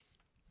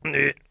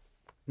Ladies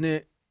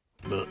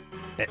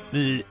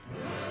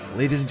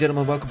and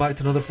gentlemen, welcome back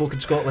to another Folk in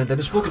Scotland. And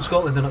it's Folk in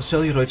Scotland and not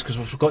celluloids because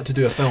we forgot to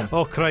do a film.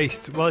 Oh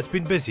Christ! Well, it's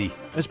been busy.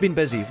 It's been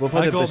busy. We've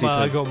had a busy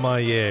time. I got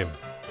my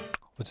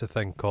what's the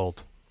thing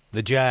called?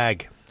 The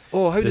Jag.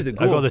 Oh, how did it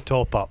go? I got the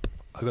top up.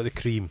 I got the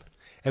cream.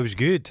 It was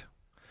good.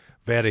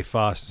 Very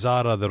fast.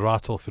 Zara, the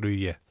rattle through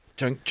you.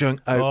 Junk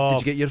out. Oh, did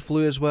you get your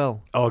flu as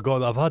well? Oh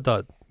God, I've had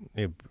that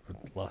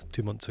last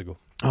 2 months ago.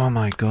 Oh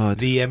my God.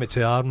 The Emmett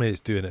Army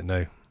is doing it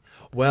now.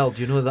 Well,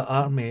 do you know the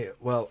army?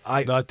 Well,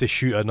 I had to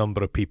shoot a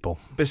number of people.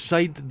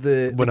 Beside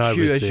the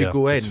queue as you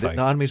go in,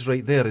 the army's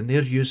right there, and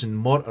they're using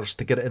mortars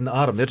to get it in the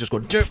arm. They're just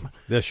going, jump.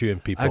 They're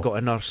shooting people. I got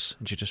a nurse,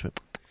 and she just went,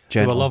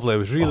 gentle. They were lovely. It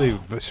was really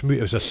smooth.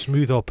 It was a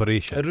smooth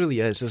operation. It really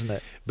is, isn't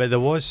it? But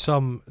there was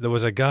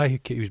a guy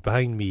who was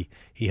behind me.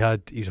 He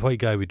was a white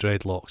guy with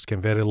dreadlocks,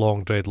 very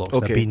long dreadlocks,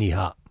 and a beanie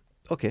hat.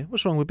 Okay,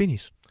 what's wrong with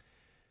beanies?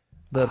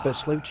 They're a bit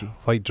slouchy.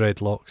 White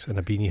dreadlocks and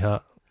a beanie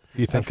hat.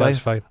 You think that's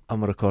fine?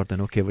 I'm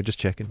recording. Okay, we're just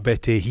checking.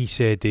 But he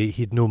said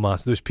he'd no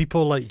mask. Those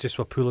people just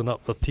were pulling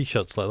up their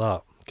t-shirts like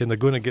that. They're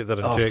going to get their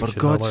injection. Oh, for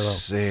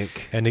God's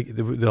sake! And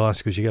the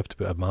last goes, "You have to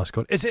put a mask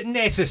on. Is it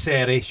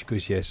necessary?" She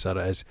goes, "Yes, sir,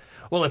 it is."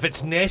 Well, if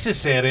it's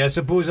necessary, I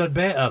suppose I'd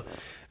better.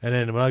 And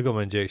then when I got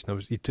my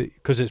injection,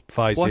 because it's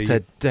Pfizer. What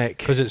a dick!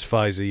 Because it's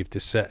Pfizer, you have to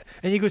sit.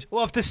 And he goes, "Well,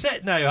 I have to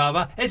sit now, have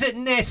I? Is it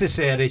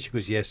necessary?" She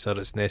goes, "Yes, sir,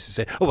 it's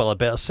necessary." Oh well, I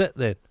better sit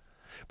then.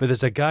 But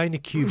there's a guy in the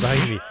queue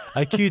behind me.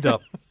 I queued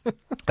up.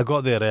 I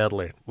got there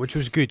early, which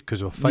was good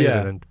because we were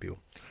firing into people.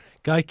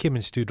 Guy came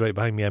and stood right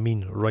behind me. I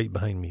mean, right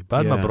behind me. But I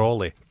had my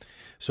brolly.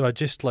 So I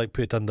just put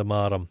it under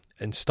my arm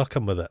and stuck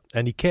him with it.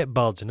 And he kept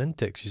barging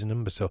into it because he's an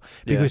imbecile.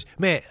 But he goes,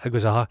 "Mate," I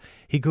goes, "aha."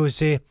 He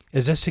goes, "Is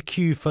this a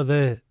queue for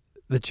the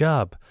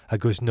jab?" I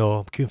goes, "No,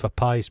 I'm queuing for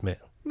pies, mate."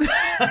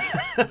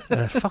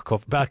 And fuck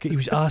off. But he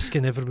was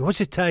asking everybody, "What's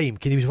the time?"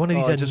 He was one of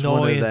these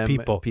annoying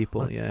people.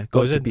 Yeah, I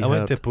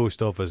went to the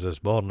post office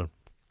this morning.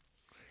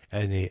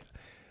 And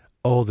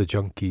all the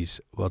junkies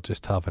were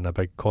just having a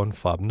big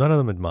confab. None of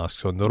them had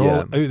masks on. They're all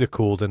out of the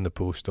cold in the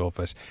post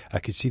office. I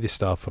could see the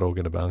staff were all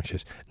going to be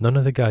anxious. None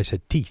of the guys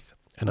had teeth.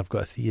 And I've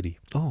got a theory.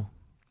 Oh.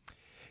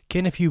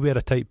 Ken, if you wear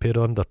a tight pair of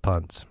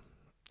underpants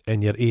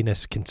and your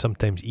anus can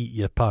sometimes eat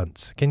your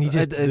pants, can you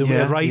just...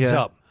 it rides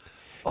up.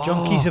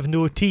 Junkies have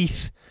no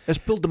teeth. It's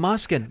pulled the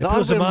mask in. They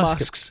are wearing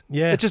masks.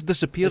 Yeah. It just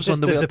disappears on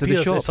the way up to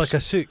the shops. It's like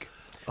a sook.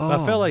 I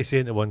felt like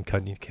saying to one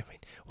cunt,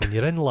 when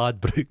you're in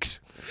Ladbrokes,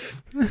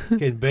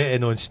 getting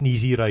betting on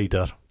Sneezy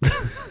Rider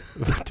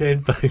for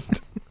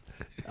 £10,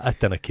 I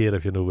don't care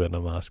if you're not wearing a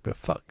mask, but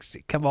fuck's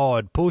sake, come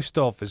on, post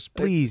office,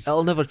 please.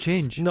 It'll never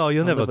change. No,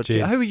 you'll never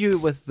change. How are you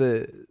with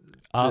the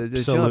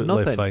Absolutely job?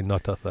 Nothing. Fine,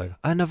 not a thing.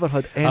 I never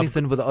had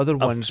anything with the other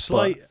ones.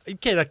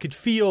 Again, I could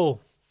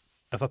feel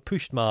if I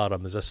pushed my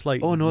arm, there's a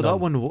slight. Oh no, that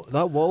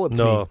walloped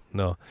me.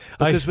 No.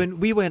 Because when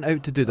we went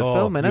out to do the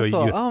filming, I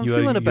thought, I'm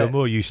feeling a bit. You're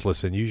more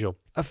useless than usual.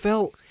 I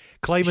felt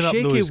climbing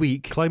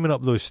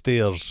up those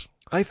stairs.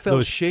 I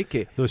felt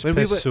shaky. Those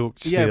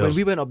piss-soaked stairs. Yeah, when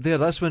we went up there,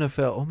 that's when I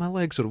felt, my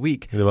legs are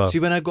weak. See,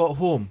 when I got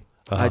home,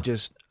 I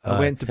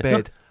went to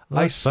bed.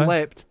 I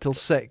slept till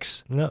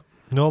 6. No,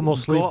 normal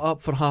sleep. Got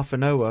up for half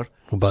an hour,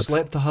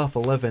 slept to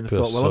 11:30,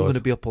 thought, I'm going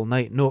to be up all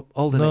night. No,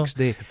 all the next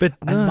day.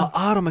 And my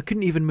arm, I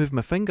couldn't even move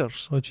my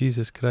fingers. Oh,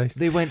 Jesus Christ.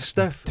 They went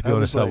stiff. To be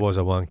honest, that was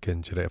a wank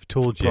injury. I've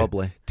told you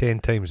probably 10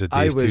 times a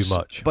day is too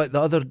much. But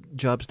the other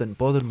jabs didn't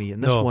bother me.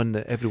 And this one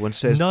that everyone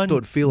says,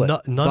 don't feel it,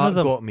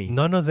 got me.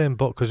 None of them,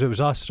 because it was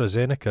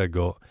AstraZeneca I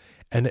got.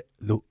 And I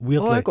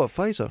got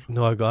Pfizer.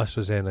 No, I got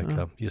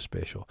AstraZeneca. You're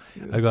special.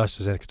 I got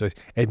AstraZeneca twice.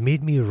 It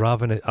made me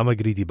ravenous. I'm a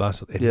greedy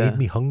bastard. It made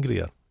me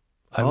hungrier.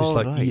 I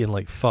was eating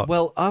like fuck.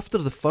 Well, after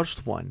the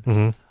first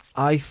one,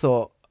 I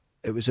thought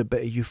it was a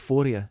bit of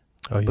euphoria.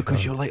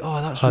 Because you're like,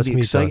 that's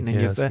really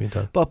exciting.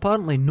 But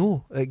apparently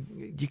no,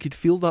 you could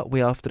feel that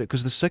way after it,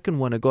 because the second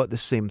one I got the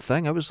same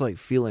thing. I was like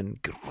feeling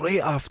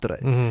great after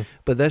it.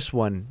 But this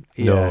one,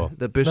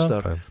 the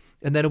booster.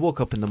 And then I woke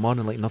up in the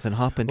morning like nothing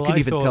happened. Couldn't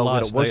even tell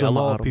where it was. A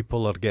lot of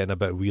people are getting a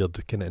bit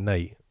weird kind of at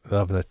night.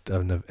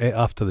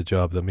 After the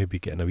job, they're maybe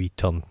getting a wee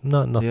turn.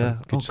 Nothing. Yeah.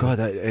 God,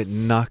 it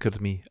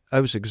knackered me. I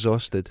was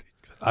exhausted.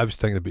 I was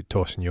thinking about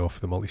tossing you off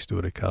the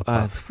multi-storey car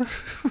park.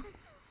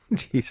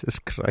 Jesus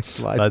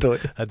Christ, man.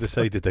 I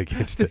decided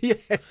against it.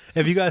 Yes.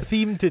 Have you got a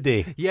theme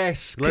today?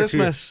 Yes,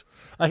 Christmas.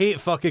 I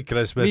hate fucking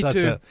Christmas. Me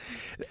That's too.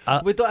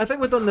 It. I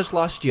think we've done this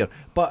last year,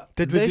 but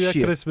did we do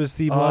a Christmas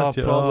theme last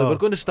year? Probably. We're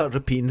going to start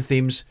repeating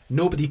themes.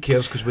 Nobody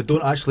cares because we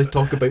don't actually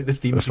talk about the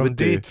themes we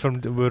do.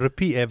 We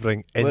repeat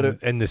everything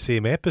in the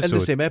same episode. In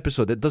the same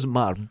episode, it doesn't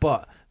matter.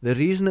 But the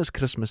reason it's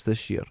Christmas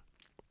this year,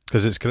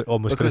 because it's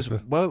almost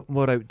Christmas. Well,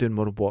 we're out doing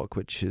more walk,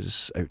 which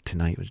is out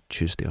tonight, it was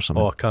Tuesday or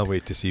something. Oh, I can't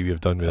wait to see what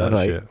you've done with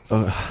that shit.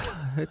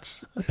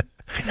 It's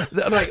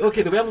right.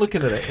 Okay, the way I'm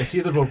looking at it, it's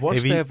either our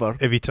worst ever.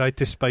 Have you tried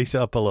to spice it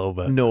up a little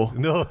bit?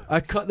 No. I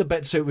cut the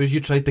bits out where you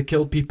tried to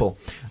kill people.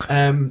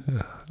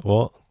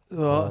 What?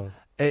 Well,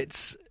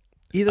 it's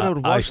either our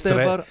worst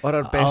ever or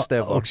our best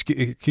ever.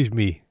 Excuse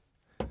me.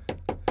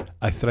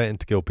 I threatened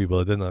to kill people.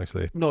 I didn't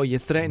actually. No, you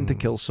threatened to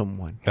kill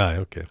someone. Aye,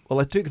 okay. Well,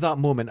 I took that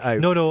moment out.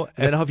 No.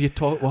 And have you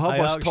talk? Well, have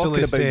us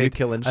talking about you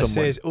killing someone. I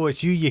says, "Oh,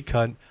 it's you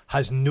cunt."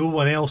 Has no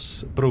one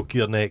else broke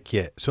your neck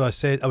yet? So I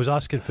said I was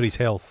asking for his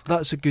health.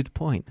 That's a good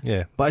point.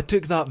 Yeah, but I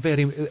took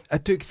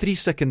 3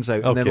 seconds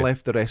out and then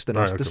left the rest in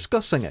us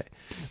discussing it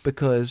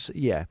because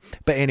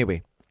But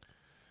anyway,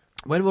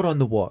 when we're on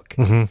the walk,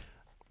 we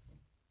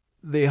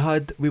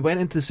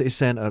went into the city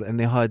centre and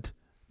they had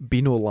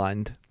Beano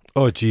Land.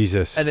 Oh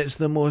Jesus! And it's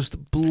the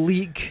most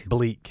bleak.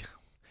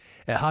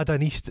 It had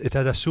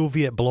a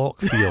Soviet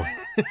bloc feel,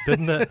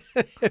 didn't it?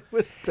 It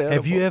was terrible.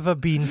 Have you ever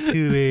been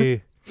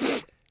to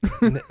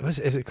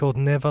is it called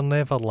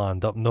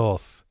Neverland up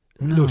north?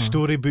 No,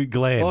 Storybook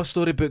Glen. Oh,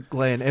 Storybook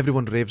Glen.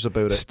 Everyone raves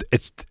about it.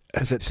 Is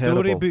it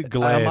terrible? Storybook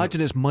Glen. I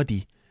imagine it's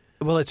muddy.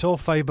 Well, it's all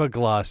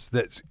fiberglass.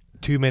 That's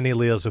too many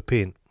layers of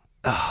paint.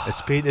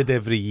 It's painted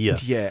every year.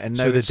 Yeah, and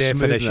now so the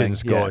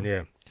definition's gone.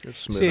 Yeah.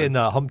 Saying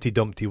that Humpty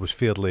Dumpty was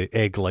fairly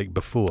egg-like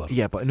before.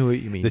 Yeah, but I know what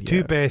you mean. The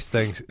two best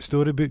things,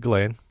 Storybook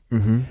Glen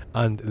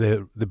and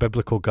the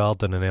biblical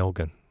garden in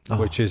Elgin,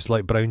 which is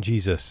like brown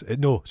Jesus.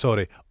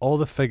 All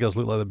the figures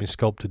look like they've been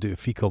sculpted out of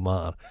fecal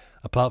matter,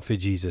 apart from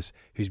Jesus,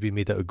 who's been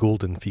made out of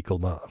golden fecal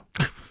matter.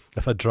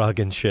 If a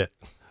dragon shit.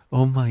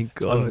 Oh my God.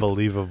 It's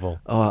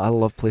unbelievable. Oh, I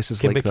love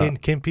places like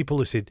that. Came people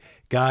who said,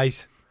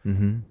 guys,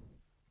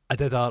 I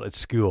did art at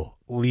school.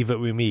 Leave it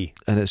with me.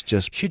 And it's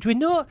just... Should we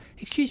not...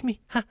 Excuse me.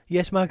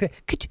 Yes, Margaret.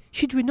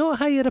 Should we not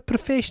hire a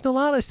professional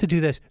artist to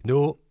do this?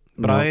 No.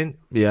 Brian.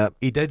 No. Yeah.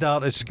 He did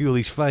art at school.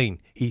 He's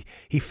fine. He's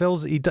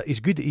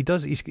good.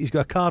 He's got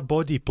a car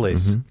body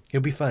place.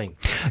 He'll be fine.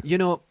 You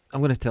know,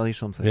 I'm going to tell you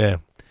something. Yeah.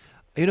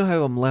 You know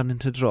how I'm learning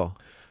to draw?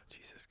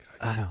 Jesus Christ.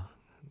 I know.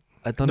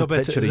 I done a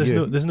picture of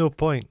you. There's no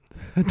point.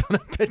 I done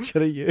a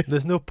picture of you.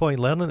 There's no point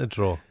learning to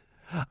draw.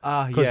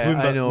 I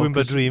know.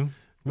 Woomba Dream.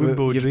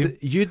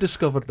 You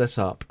discovered this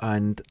app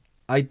and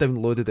I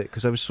downloaded it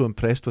because I was so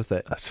impressed with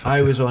it.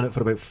 I was on it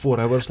for about 4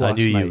 hours last night. I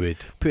knew you would.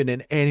 Putting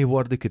in any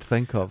word I could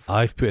think of.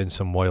 I've put in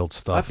some wild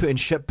stuff. I put in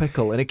shit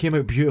pickle and it came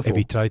out beautiful. Have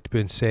you tried to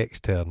put in sex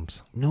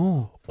terms?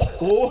 No.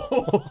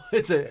 Oh,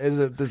 is it?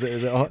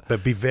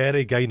 But be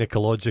very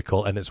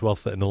gynecological and it's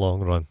worth it in the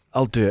long run.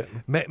 I'll do it.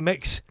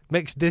 Mix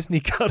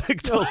Disney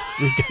characters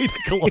with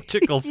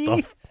gynecological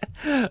stuff.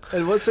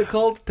 And what's it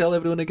called? Tell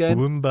everyone again.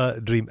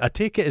 Woomba Dream. I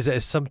take it as it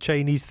is some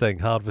Chinese thing,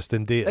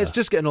 harvesting data. It's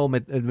just getting all my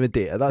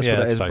data. That's what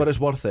it is. Fine. But it's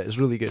worth it. It's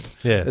really good.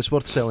 Yeah. It's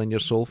worth selling your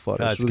soul for.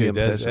 That's it's really good.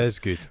 impressive. It is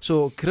good.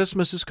 So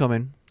Christmas is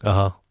coming.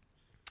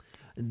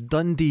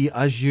 Dundee,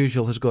 as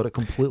usual, has got it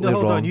completely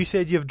wrong. Hold on. You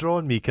said you've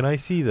drawn me. Can I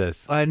see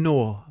this? I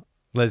know.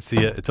 Let's see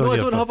it. It's on I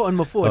don't have it on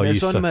my phone.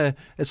 It's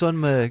on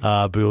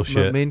my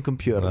bullshit. My main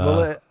computer.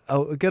 Well,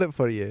 I'll get it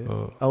for you.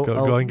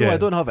 Go and get it. I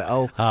don't have it.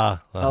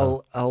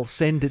 I'll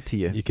send it to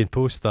you. You can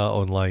post that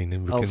online,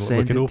 and we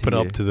can open it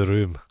up to the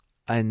room.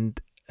 And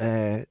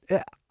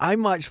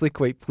I'm actually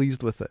quite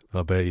pleased with it.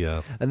 I bet you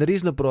are. And the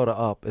reason I brought it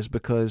up is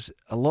because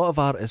a lot of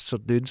artists are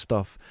doing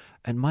stuff,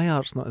 and my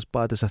art's not as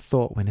bad as I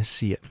thought when I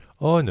see it.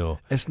 Oh no,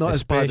 it's not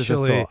as bad as I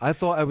thought. I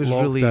thought I was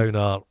lockdown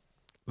art.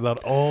 They're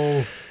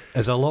all.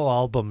 There's a lot of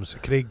albums.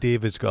 Craig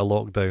David's got a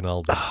lockdown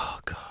album. Oh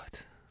God,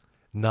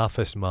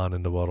 naffest man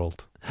in the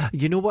world.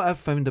 You know what I've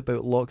found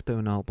about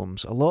lockdown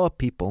albums? A lot of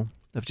people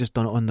have just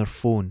done it on their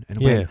phone and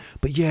went,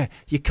 but you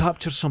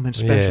capture something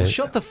special.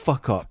 Shut the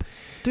fuck up.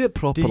 Do it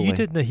properly. You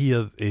didn't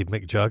hear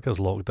Mick Jagger's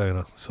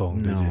lockdown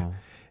song, did you?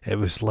 It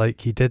was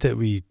like he did it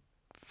with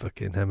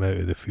fucking him out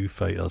of the Foo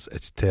Fighters.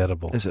 It's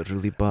terrible. Is it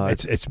really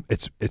bad?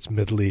 It's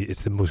middle-aged.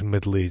 It's the most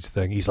middle-aged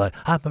thing. He's like,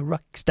 I'm a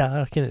rock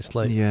star, and it's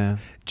like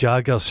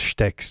Jagger's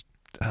shticks.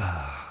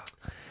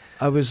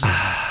 I was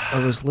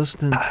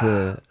listening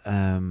to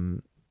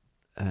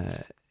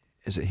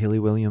is it Hayley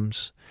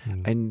Williams?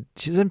 And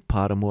she's in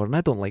Paramore, and I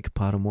don't like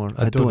Paramore.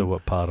 I don't know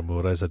what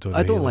Paramore is. I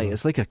don't like.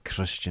 It's like a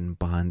Christian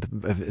band,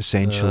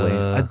 essentially.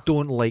 I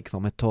don't like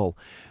them at all.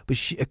 But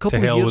a couple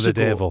of years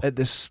ago, at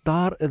the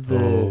start of the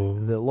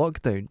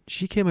lockdown,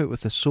 she came out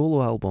with a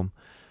solo album.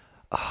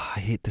 I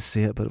hate to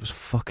say it, but it was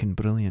fucking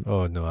brilliant.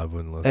 Oh no, I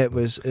wouldn't listen. It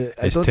was.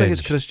 I don't think it's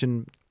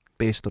Christian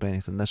based or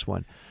anything. This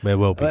one, it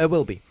will be. It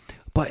will be,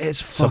 but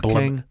it's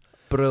fucking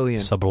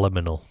brilliant.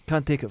 Subliminal. I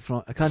can't take it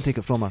from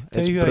her.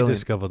 It's brilliant. I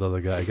discovered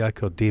a guy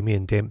called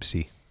Damien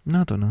Dempsey.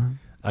 No, I don't know.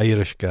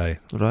 Irish guy.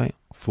 Right.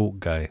 Folk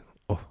guy.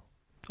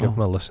 Give him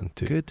a listen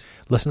to. Good.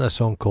 Listen to a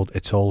song called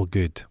It's All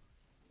Good.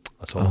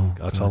 That's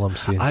all I'm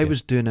saying. I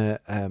was doing a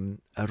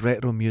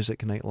retro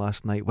music night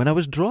last night when I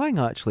was drawing,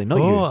 actually. Not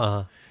you.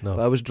 No. But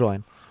I was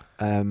drawing.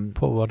 What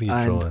were you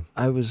drawing?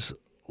 I was...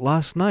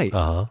 Last night,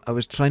 I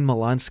was trying my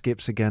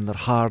landscapes again. They're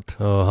hard.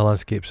 Oh,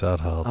 landscapes are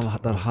hard.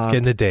 They're hard. It's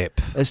getting the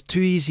depth. It's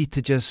too easy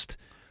to just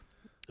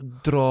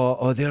draw.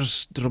 Oh,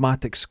 there's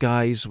dramatic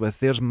skies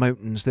there's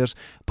mountains.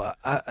 But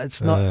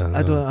it's not.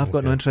 I've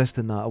got no interest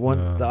in that. I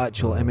want the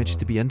actual image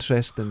to be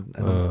interesting.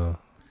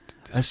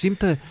 I seem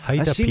to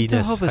hide a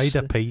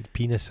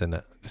penis in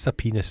it. Just a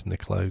penis in the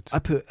clouds. I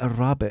put a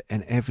rabbit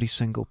in every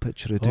single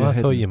picture I do. I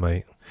thought you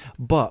might.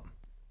 But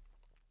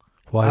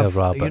Why a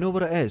rabbit? You know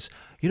what it is?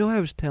 You know how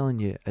I was telling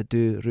you I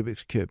do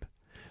Rubik's Cube?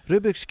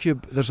 Rubik's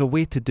Cube, there's a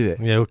way to do it.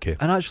 Yeah, okay.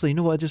 And actually, you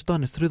know what I just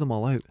done? I threw them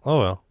all out. Oh,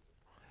 well.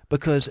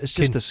 Because it's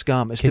just a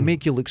scam. It's to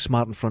make you look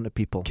smart in front of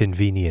people.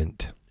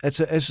 Convenient. It's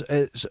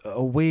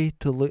a way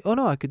to look... Oh,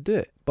 no, I could do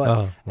it.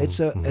 But it's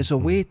a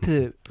way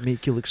to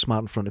make you look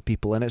smart in front of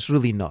people, and it's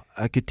really not.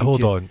 I could teach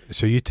Hold on.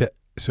 So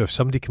so if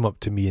somebody came up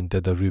to me and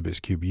did a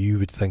Rubik's Cube, you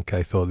would think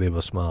I thought they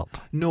were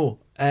smart? No.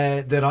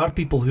 There are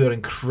people who are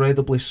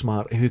incredibly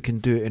smart who can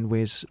do it in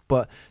ways,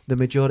 but the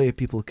majority of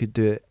people could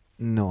do it.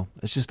 No,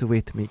 it's just a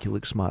way to make you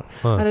look smart.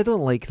 And I don't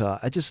like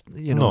that. I just,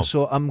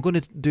 so I'm going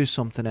to do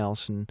something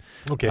else. And,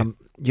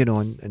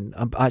 and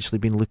I've actually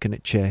been looking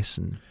at chess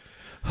and...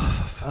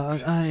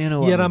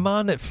 You're a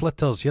man that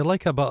flitters. You're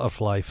like a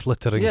butterfly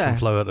flittering from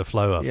flower to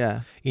flower.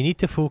 Yeah. You need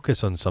to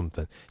focus on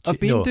something. I've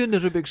been doing the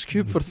Rubik's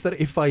Cube for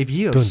 35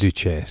 years. Don't do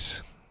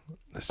chess.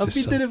 I've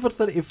been doing it for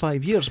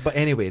 35 years. But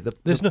anyway, the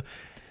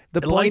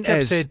point like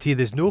I've is, said to you,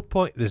 there's no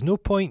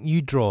point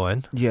you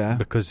drawing. Yeah.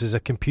 Because there's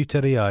a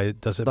computer AI that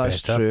does it better.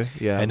 That's true.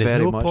 Yeah. And there's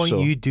very no much point so.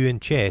 you doing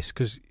chess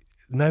because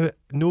now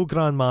no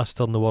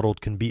grandmaster in the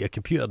world can beat a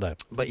computer now.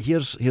 But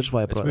here's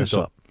why I brought this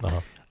up.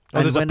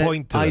 And there's a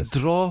point to I this.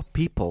 draw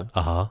people.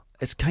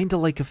 It's kind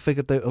of like I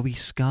figured out a wee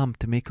scam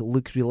to make it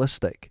look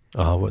realistic.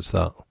 What's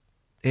that?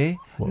 Eh?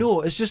 What? No,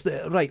 it's just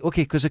right.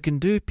 Okay, because I can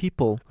do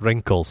people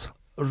wrinkles.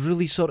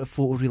 Really sort of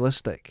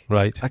photorealistic.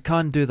 Right. I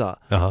can do that.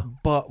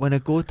 But when I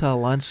go to a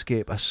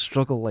landscape, I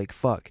struggle like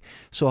fuck.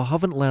 So I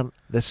haven't learnt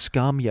the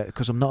scam yet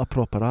because I'm not a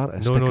proper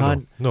artist.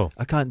 No.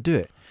 I can't do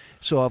it.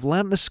 So I've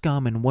learnt the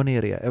scam in one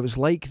area. It was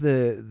like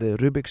the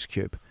Rubik's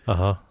Cube.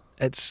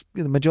 It's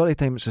the majority of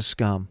the time it's a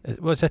scam.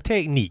 Well, it's a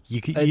technique.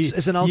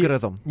 It's an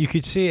algorithm. You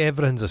could say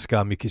everything's a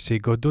scam. You could say,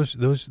 God, those.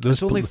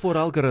 It's only 4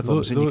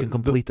 algorithms, and you can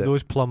complete it.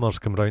 Those plumbers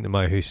come round to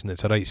my house, and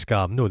it's a right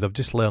scam. No, they've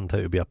just learned how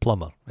to be a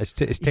plumber. It's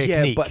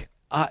technique.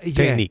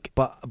 Technique.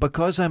 But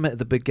because I'm at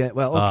the begin,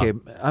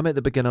 I'm at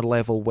the beginner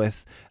level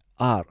with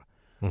art.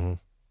 And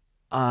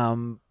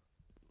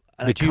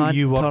but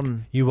you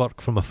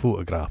work from a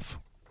photograph.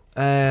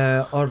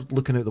 Or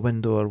looking out the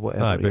window or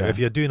whatever. But if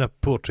you're doing a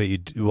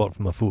portrait, you work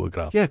from a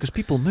photograph. Yeah, because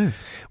people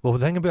move. Well, the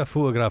thing about a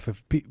photograph,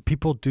 if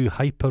people do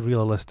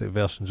hyper-realistic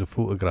versions of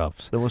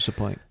photographs... Then what's the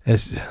point?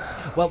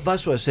 Well,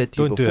 that's what I said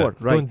to you before,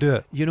 right? Don't do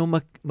it. You know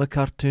my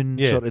cartoon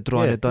sort of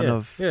drawing I'd done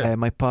of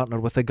my partner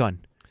with a gun?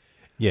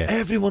 Yeah.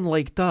 Everyone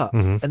liked that.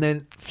 And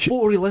then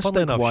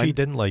photorealistic one... she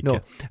didn't like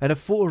it. And a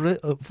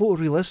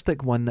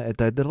photorealistic one that I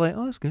did, they're like,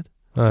 oh, that's good.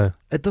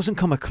 It doesn't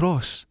come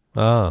across.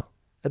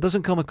 It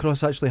doesn't come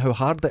across actually how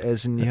hard it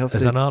is, and you have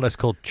There's an artist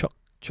called Chuck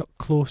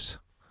Close.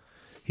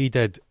 He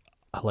did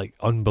like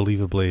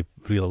unbelievably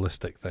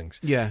realistic things.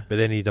 Yeah. But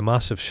then he had a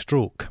massive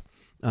stroke.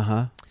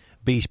 But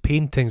his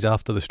paintings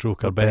after the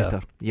stroke are better.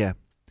 Yeah.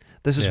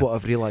 This is what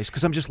I've realised,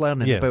 because I'm just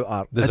learning about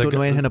art. I don't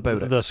know anything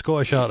about it. There's a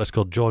Scottish artist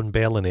called John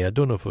Bellany. I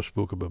don't know if I've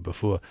spoken about it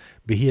before,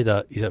 but he's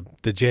a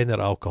degenerate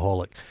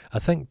alcoholic. I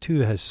think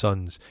 2 of his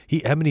sons,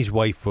 him and his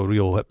wife were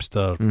real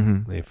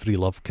hipster, free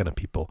love kind of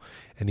people.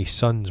 And his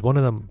sons, one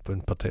of them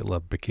in particular,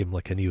 became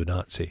like a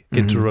neo-Nazi,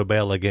 to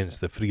rebel against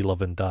the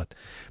free-loving dad.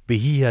 But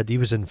he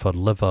was in for a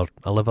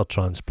liver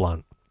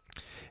transplant,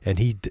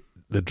 and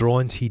the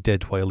drawings he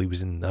did while he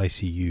was in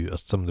ICU are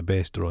some of the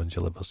best drawings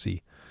you'll ever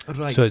see.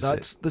 Right, so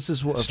this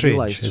is what I've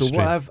realised. So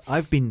what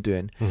I've been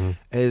doing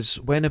is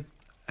when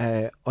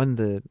on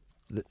the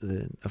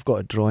I've got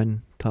a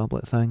drawing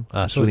tablet thing.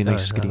 It's a really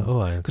nice screen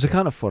because I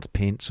can't afford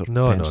paints or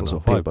pencils or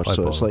paper.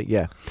 So it's like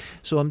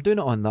So I'm doing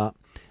it on that,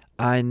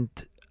 and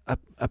I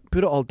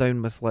put it all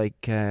down with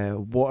like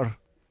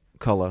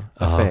watercolour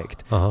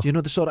effect. Do you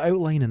know the sort of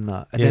outline in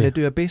that? And then I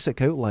do a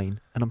basic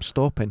outline, and I'm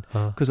stopping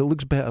because it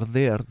looks better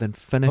there than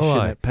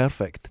finishing it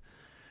perfect.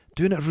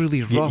 Doing it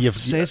really rough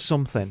says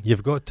something.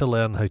 You've got to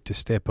learn how to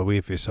step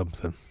away from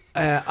something.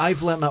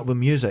 I've learnt that with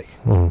music.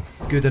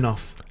 Good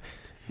enough.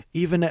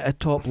 Even at a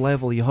top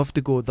level, you have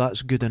to go,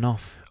 that's good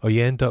enough. Or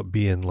you end up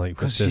being like...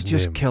 Because you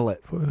just kill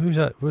it. Who's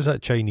that? What was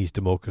that Chinese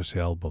Democracy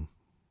album?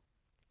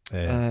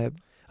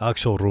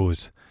 Axl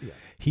Rose. Yeah.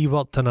 He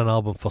worked on an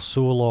album for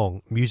so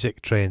long,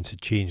 music trends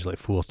had changed like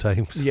 4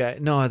 times. Yeah,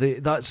 no,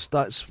 that's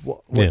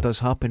what does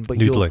happen.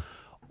 But you'll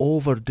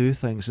overdo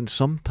things, and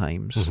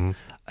sometimes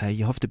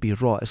you have to be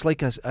raw. It's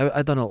like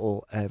I done a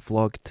little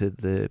vlog to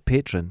the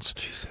patrons.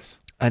 Jesus.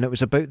 And it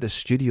was about the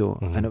studio,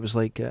 and it was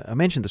like, I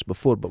mentioned this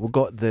before, but we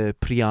got the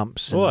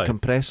preamps and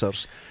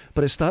compressors,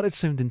 but it started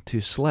sounding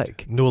too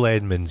slick. Noel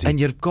Edmonds. And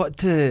you've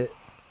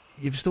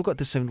still got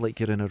to sound like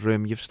you're in a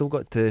room. You've still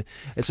got to,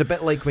 it's a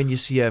bit like when you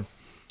see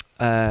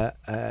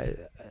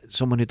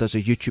someone who does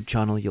a YouTube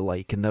channel you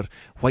like, and their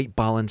white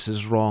balance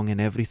is wrong and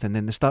everything,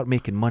 then they start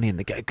making money and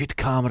they get a good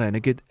camera and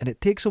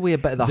it takes away a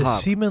bit of the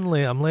heart.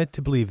 Seemingly, I'm led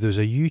to believe there's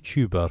a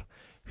YouTuber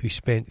who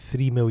spent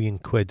 3 million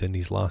quid in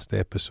his last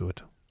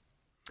episode.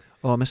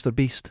 Oh, Mr.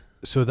 Beast.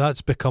 So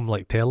that's become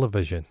like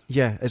television.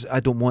 Yeah,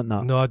 I don't want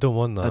that. No, I don't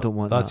want that. I don't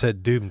want that's that.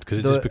 It doomed because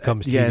it just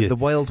becomes TV. Yeah, the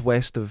Wild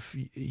West of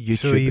YouTube.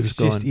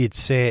 So he had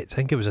set, I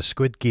think it was a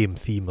Squid Game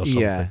theme or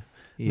something.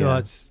 No,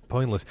 it's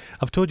pointless.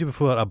 I've told you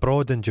before,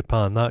 abroad in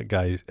Japan, that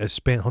guy has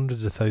spent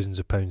hundreds of thousands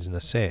of pounds in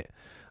a set.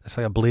 It's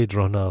like a Blade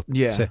Runner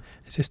set.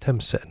 It's just him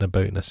sitting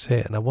about in a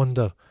set, and I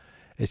wonder,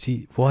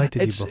 why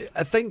did he...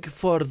 I think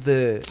for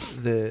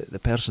the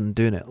person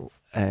doing it,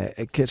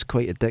 it gets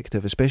quite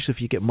addictive, especially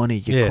if you get money.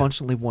 You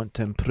constantly want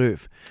to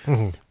improve.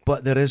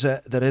 But there is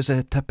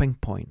a tipping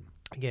point.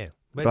 Yeah,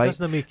 but it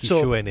doesn't make you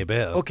show any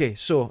better. Okay,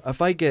 so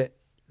if I get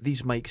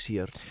these mics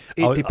here,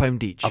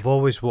 £80 each. I've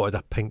always wanted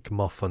a pink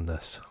muff on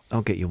this.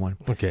 I'll get you one.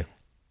 Okay.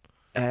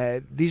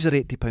 These are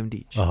 £80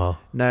 each. Now,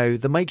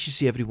 the mics you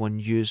see everyone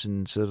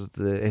using are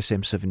the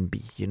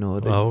SM7B,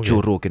 the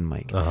Joe Rogan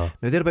mic. Now,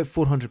 they're about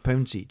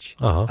 £400 each.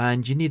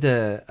 And you need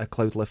a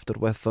cloud lifter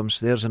with them,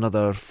 so there's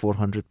another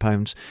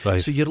 £400.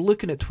 Right. So you're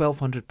looking at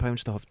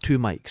 £1,200 to have two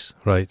mics.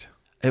 Right.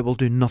 It will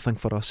do nothing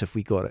for us if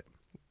we got it.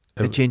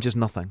 It changes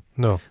nothing.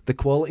 No. The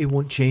quality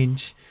won't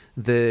change.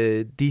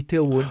 The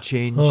detail won't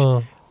change.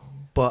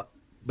 But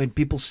when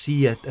people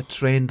see a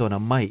trend on a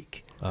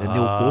mic, then they'll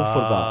go for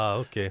that.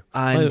 Okay.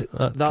 And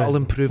that'll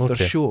improve their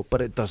show,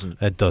 but it doesn't.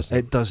 It doesn't.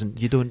 It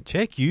doesn't. You don't...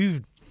 Check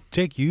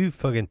you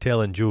fucking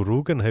telling Joe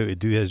Rogan how to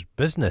do his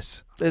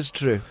business. It's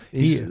true.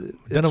 It's true.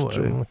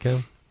 Okay.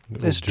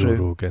 It's Joe true.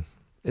 Rogan.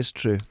 It's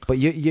true. But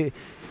you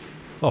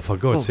oh, for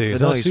God's sake,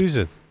 is that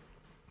Susan?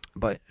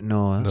 But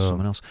no, that's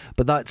someone else.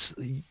 But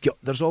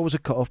there's always a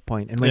cut-off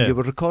point. And when you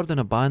were recording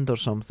a band or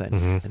something,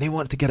 and they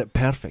want to get it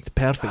perfect,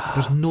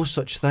 there's no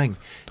such thing.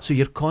 So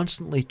you're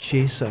constantly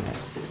chasing it.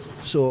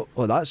 So,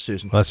 that's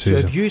Susan. That's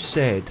Susan. So if you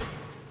said,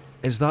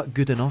 is that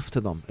good enough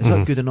to them? Is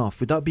that good enough?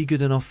 Would that be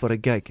good enough for a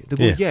gig? They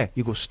go, yeah.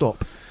 You go,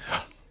 stop.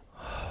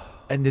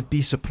 And they'd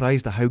be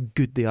surprised at how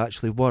good they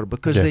actually were.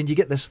 Because then you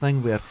get this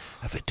thing where,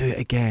 if I do it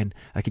again,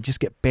 I could just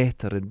get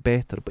better and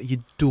better. But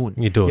you don't.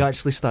 You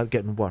actually start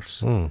getting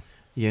worse. And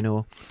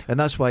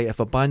that's why if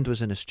a band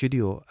was in a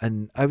studio,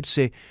 and I would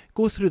say,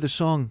 go through the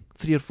song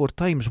 3 or 4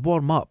 times,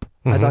 warm up,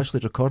 I'd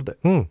actually record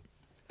it.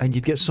 And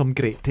you'd get some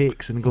great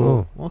takes and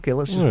go, okay,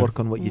 let's just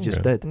work on what you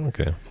just did.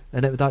 Okay.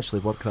 And it would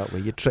actually work that way.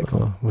 You'd trick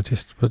them.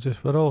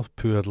 We're all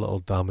poor little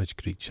damaged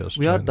creatures.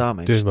 We are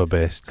damaged. Doing my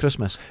best.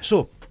 Christmas.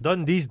 So,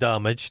 Dundee's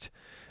damaged.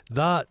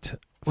 That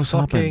what's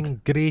fucking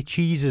happened? grey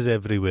cheese is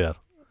everywhere.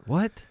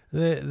 What?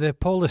 The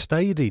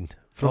polystyrene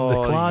from the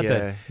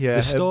cladding. Yeah.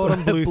 The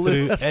storm blew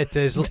through. It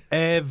is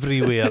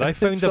everywhere. I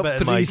found a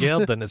bit in my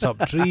garden. It's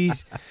up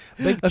trees.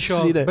 Big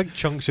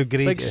chunks of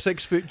grey. Big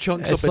 6-foot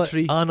chunks it's up like a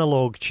tree.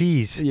 Analogue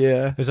cheese.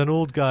 Yeah. There's an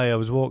old guy, I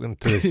was walking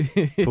to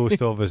his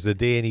post office the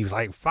day, and he was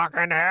like,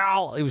 fucking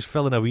hell. He was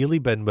filling a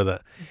wheelie bin with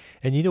it.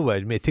 And you know what?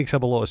 It takes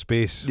up a lot of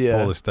space,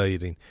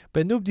 polystyrene.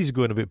 But nobody's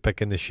going about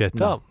picking the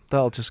shit up.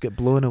 That'll just get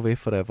blown away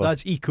forever.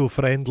 That's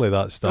eco-friendly,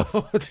 that stuff.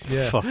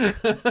 Fuck.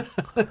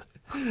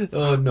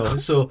 Oh no!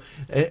 So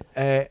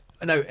now,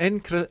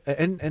 in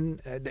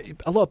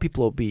a lot of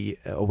people will be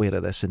aware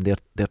of this in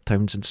their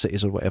towns and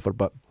cities or whatever,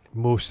 but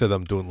most of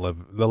them don't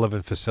live. They live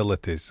in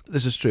facilities.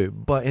 This is true,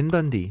 but in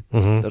Dundee,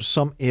 there's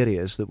some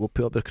areas that will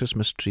put up their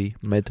Christmas tree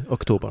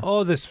mid-October.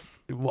 Oh,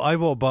 I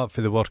walked back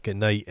for the work at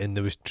night, and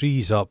there was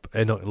trees up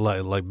in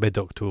like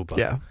mid-October.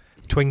 Yeah,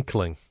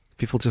 twinkling.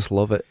 People just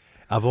love it.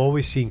 I've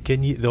always seen.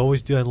 They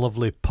always do a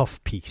lovely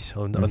puff piece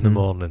on the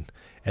morning,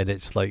 and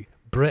it's like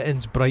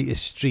Britain's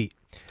brightest street.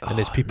 And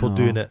there's people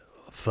doing it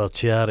for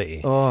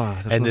charity.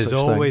 And there's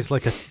always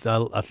like a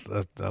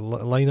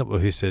lineup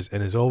of who says,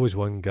 and there's always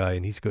one guy,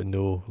 and he's got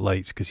no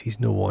lights because he's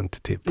no one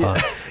to take part.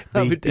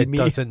 But it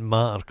doesn't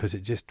matter because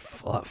it's just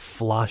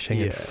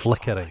flashing and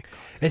flickering.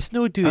 It's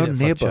no doing. Our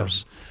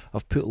neighbours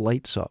have put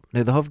lights up.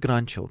 Now they have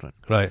grandchildren.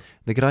 Right.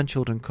 The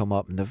grandchildren come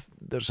up, and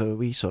there's a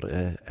wee sort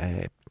of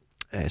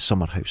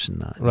summer house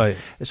and that. Right.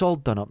 It's all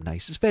done up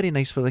nice. It's very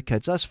nice for the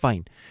kids. That's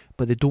fine,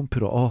 but they don't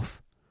put it off.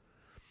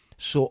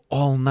 So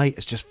all night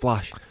it's just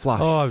flash.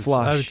 I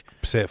would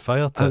set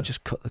fire to it. I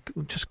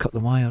would just cut the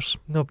wires.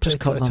 No, but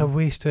it's a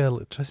waste of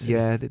electricity.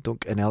 Yeah, they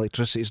don't. And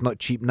electricity is not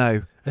cheap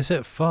now. Is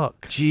it?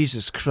 Fuck.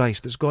 Jesus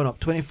Christ! It's gone up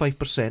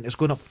 25%. It's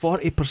gone up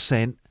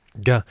 40%.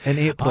 Yeah. In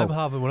April.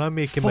 When I'm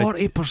making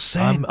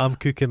 40%. I'm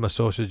cooking my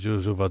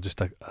sausages over just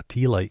a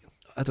tea light.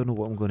 I don't know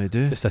what I'm going to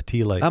do. Just a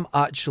tea light. I'm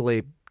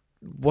actually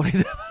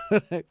worried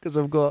about it because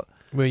I've got.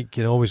 Well, you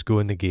can always go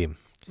in the game.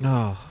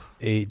 Oh.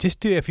 Just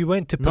do it. If you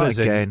went to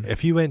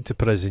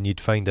prison, you'd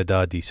find a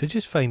daddy. So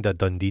just find a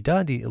Dundee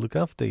daddy to look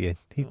after you.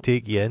 He'd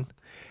take you in.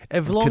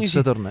 As long as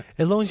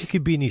you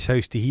could be in his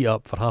house to heat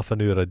up for half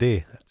an hour a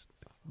day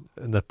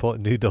in the pot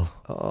noodle.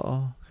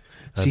 Oh,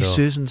 see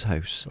Susan's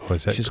house.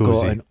 She's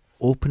cozy? Got an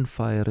open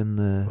fire in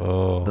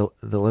the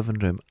living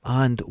room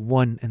and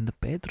one in the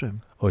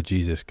bedroom. Oh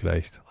Jesus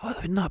Christ! Oh,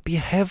 wouldn't that be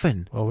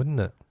heaven? Oh, wouldn't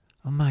it?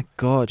 Oh my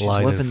God! She's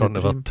lying living in front the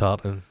of dream. her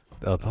tartan.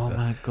 Oh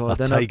my God!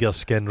 A tiger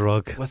skin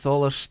rug with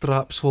all her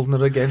straps holding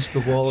her against the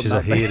wall. She's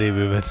a hairy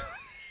woman.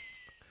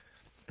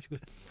 She goes,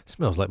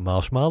 smells like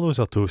marshmallows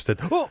are toasted.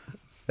 Oh,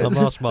 the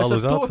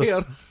marshmallows are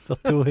toasted.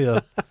 They're toe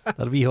here.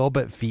 They're wee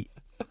hobbit feet.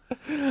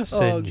 Singed.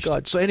 Oh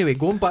God! So anyway,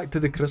 going back to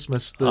the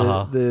Christmas,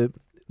 the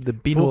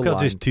Beano folk land.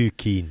 are just too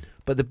keen.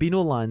 But the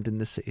Beano land in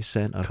the city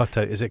centre.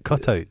 Is it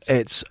cutouts?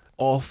 It's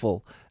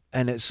awful.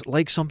 and it's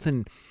like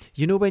something,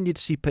 you know, when you'd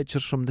see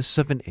pictures from the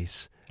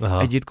 70s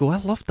and you'd go, I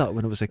loved that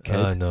when I was a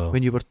kid,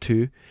 when you were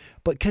 2.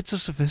 But kids are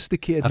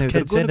sophisticated now.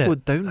 They're going to go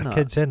down that.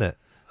 Kids in it.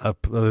 Are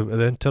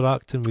they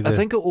interacting with I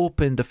think it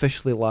opened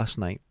officially last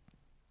night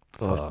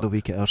or the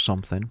weekend or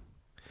something.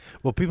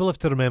 Well, people have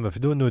to remember, if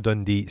you don't know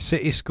Dundee,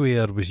 City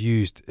Square was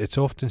used, it's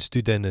often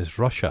stood in as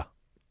Russia.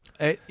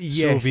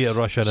 Yes. Soviet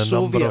Russia and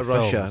number of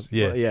films.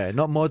 Yeah,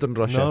 not modern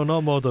Russia. No,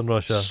 not modern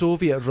Russia.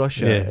 Soviet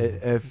Russia.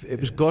 Yeah. It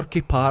was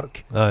Gorky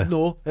Park.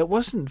 No, it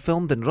wasn't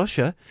filmed in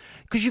Russia.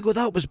 Because you go,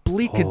 that was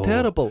bleak and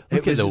terrible.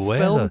 It was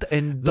filmed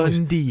in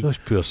Dundee. Those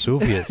poor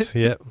Soviets,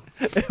 yeah.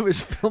 It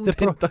was filmed in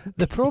Dundee.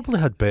 They probably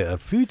had better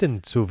food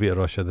in Soviet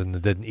Russia than they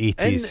did in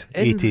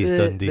 80s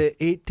Dundee. The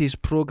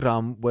 80s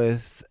programme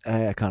with,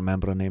 I can't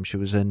remember her name, she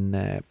was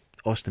in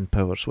Austin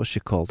Powers. What's she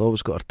called?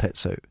 Always got her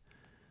tits out.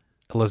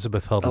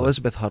 Elizabeth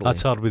Hurley.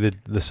 That's her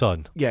with the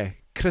son. Yeah,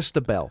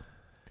 Christabel.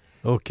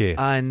 Okay.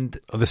 And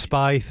the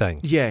spy thing.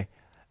 Yeah.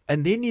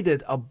 And they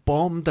needed a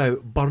bombed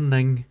out,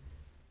 burning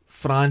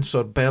France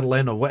or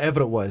Berlin or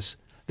whatever it was.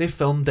 They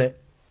filmed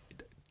it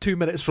 2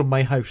 minutes from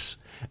my house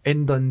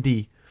in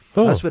Dundee.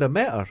 That's where I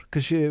met her,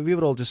 because we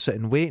were all just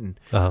sitting waiting.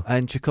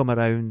 And she come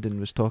around and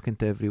was talking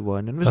to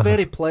everyone, and it was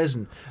very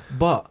pleasant.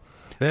 But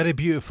very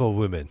beautiful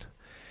woman.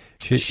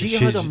 She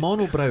had a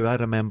monobrow, I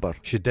remember.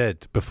 She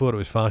did, before it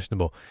was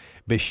fashionable.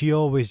 But she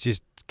always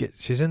just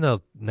she's in her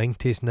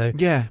 90s now.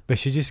 Yeah. But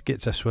she just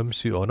gets a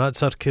swimsuit on. That's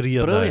her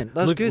career. Brilliant.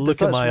 Now. That's good.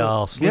 Look at my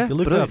arse.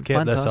 Look how I've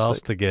kept this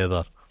arse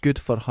together. Good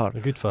for her.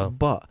 Good for her.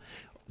 But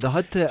they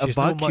had to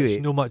evacuate. She's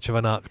no much of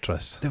an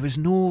actress. There was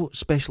no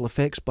special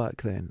effects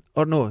back then.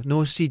 Or no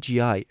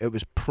CGI. It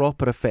was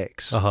proper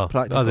effects.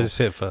 Practical. That's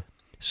it for.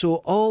 So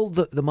all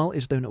the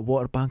multis down at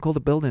Waterbank, all the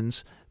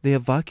buildings, they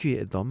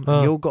evacuated them.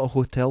 They all got a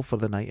hotel for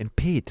the night and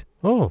paid.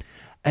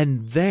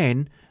 And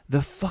then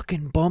the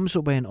fucking bombs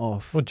that went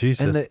off. Oh,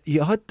 Jesus. And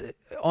you had,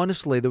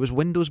 honestly, there was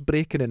windows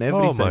breaking and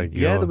everything. Oh, my God.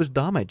 Yeah, there was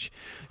damage.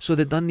 So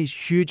they'd done these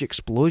huge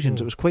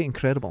explosions. It was quite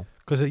incredible.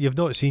 Because you've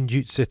not seen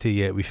Jute City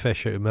yet. We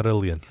fish out of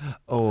Marillion.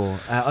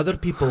 Other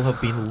people have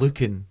been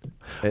looking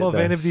at have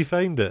anybody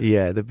found it?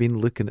 Yeah, they've been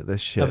looking at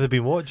this shit. Have they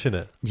been watching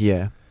it?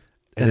 Yeah.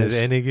 And is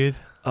it any good?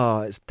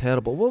 Oh, it's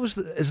terrible. What was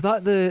is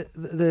that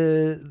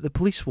the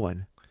police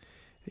one?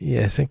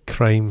 Yeah, it's a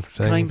crime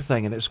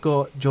thing. And it's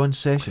got John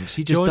Sessions.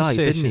 He just John died,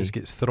 Sessions didn't he?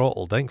 Gets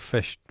throttled. I think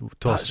fish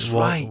That's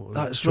right.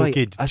 I saw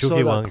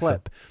that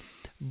clip.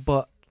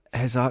 But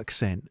his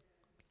accent,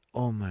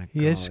 oh my God.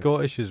 He is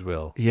Scottish as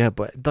well. Yeah,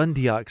 but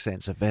Dundee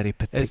accent's a very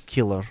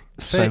particular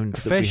sound.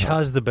 Fish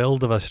has the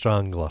build of a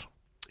strangler.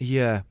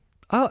 Yeah.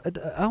 I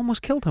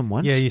almost killed him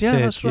once. Yeah, you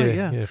said. That's right.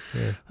 Yeah.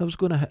 I was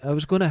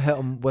gonna hit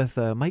him with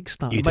a mic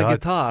stand,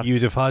 guitar.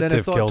 You'd have had then to I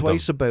have thought killed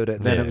twice him. about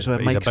it. Then it was a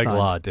mic stand. He's a big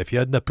lad. If you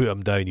hadn't put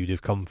him down, he'd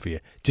have come for you.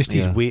 Just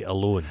his weight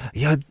alone. He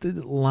had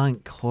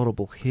lank,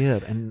 horrible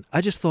hair, and I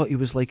just thought he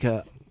was like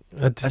a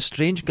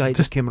strange guy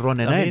just came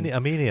running in.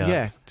 A maniac.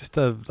 Yeah, just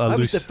a I loose,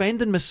 was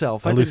defending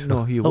myself. I didn't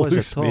know who he was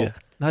at all.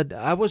 Mate.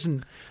 I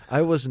wasn't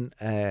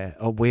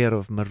aware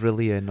of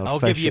Marillion or I'll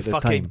Fish give you at the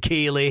fucking time.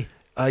 Kayleigh.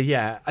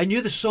 Yeah, I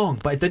knew the song,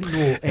 but I didn't know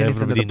anything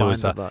Everybody of the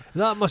knows band. that.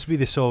 That must be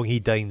the song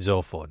he dines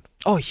off on.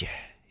 Oh yeah,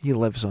 he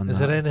lives on. Is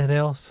that. there anything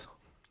else?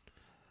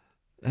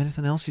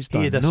 Anything else he's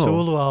done? He had a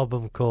solo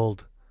album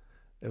called.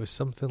 It was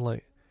something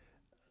like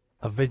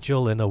A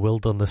Vigil in a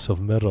Wilderness of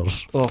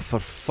Mirrors. Oh, for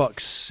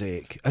fuck's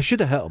sake! I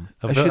should have hit him.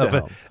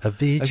 A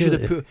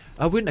vigil.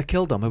 I wouldn't have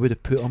killed him. I would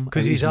have put him.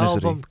 Because his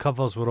album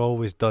covers were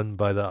always done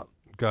by that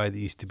guy that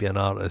used to be an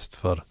artist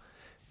for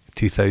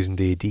 2000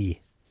 AD.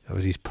 That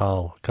was his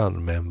pal. I can't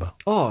remember.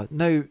 Oh,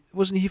 now,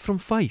 wasn't he from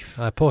Fife?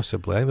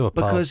 Possibly. I think they were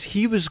because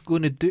he was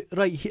going to do...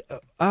 Right,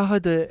 I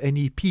had an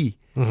EP,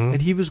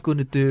 and he was going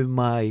to do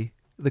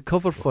the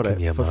cover for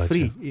it for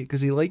free, because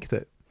he liked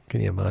it.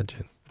 Can you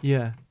imagine?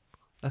 Yeah.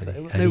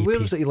 Now, where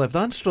was it he lived?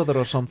 Anstruther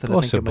or something, Possibly.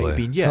 I think it might have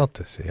been. Yeah. It's hard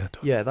to say.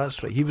 Yeah,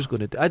 that's right. He was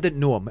going to... I didn't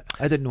know him.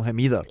 I didn't know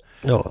him either.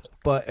 No.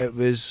 But it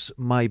was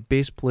my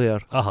bass player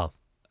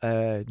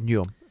knew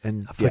him.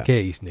 And I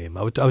forget his name.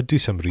 I would do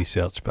some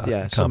research, but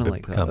I can't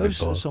be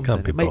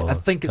bothered. I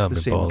think it's the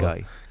same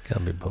guy.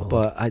 Can't be bothered.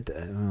 But I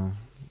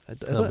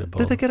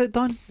did I get it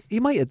done? He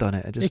might have done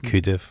it. He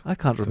could have. I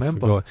can't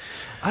remember.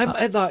 I'm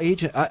at that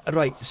age.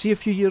 Right, see, a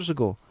few years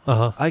ago,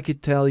 I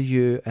could tell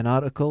you an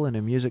article in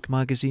a music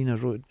magazine I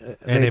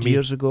read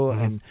years ago,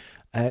 and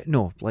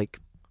like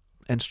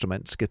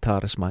instruments,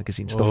 guitarist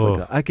magazine, stuff like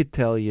that. I could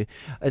tell you.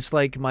 It's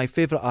like my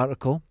favourite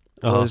article.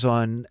 Was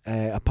on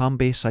a Palm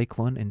Bay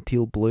Cyclone in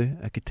teal blue.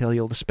 I could tell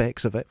you all the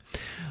specs of it.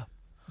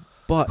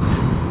 But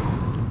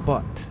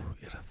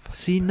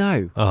see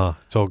now,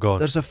 it's all gone.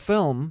 There's a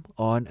film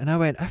on, and I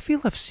went, I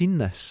feel I've seen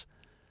this.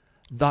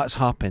 That's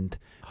happened.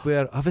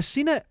 Where have I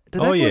seen it?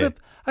 Did I go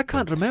I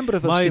can't remember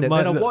if I've seen it.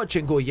 Then I watch it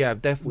and go, yeah,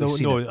 I've definitely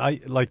seen it.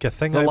 I like a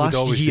thing. The I would last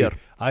always year. do.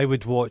 I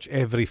would watch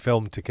every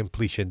film to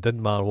completion.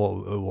 Didn't matter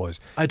what it was.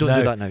 I don't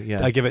do that now.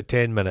 Yeah, I give it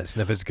 10 minutes,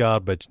 and if it's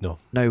garbage, no.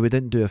 No, we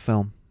didn't do a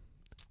film.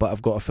 But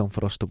I've got a film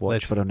for us to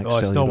watch for our next.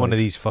 It's not one of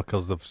these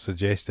fuckers they've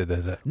suggested,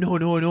 is it?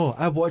 No.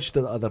 I watched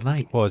it the other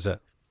night. What was it?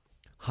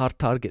 Hard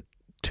Target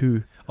 2.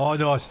 2. Oh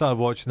no, I started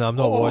watching that. I'm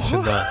not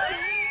watching that.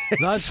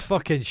 That's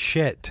fucking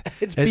shit.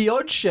 It's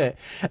beyond shit.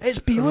 It's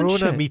beyond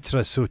shit. Rona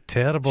Mitra's so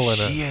terrible in it.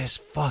 She is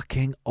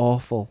fucking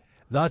awful.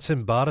 That's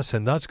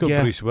embarrassing. That's got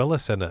Bruce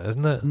Willis in it,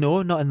 isn't it?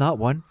 No, not in that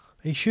one.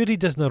 Are you sure he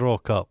doesn't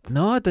rock up?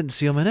 No, I didn't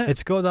see him in it.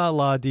 It's got that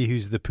laddie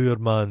who's the poor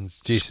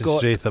man's Jason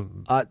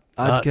Statham.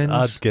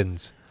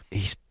 Adkins.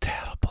 He's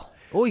terrible.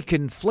 Oh, he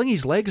can fling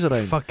his legs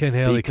around. Fucking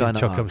hell, he can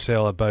chuck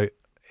himself about.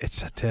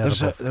 It's a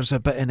terrible. There's a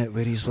bit in it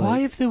where he's like, why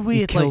have they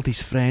waited, he killed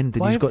his friend, and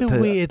why he's got have they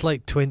to waited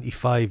like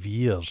 25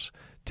 years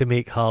to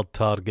make Hard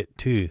Target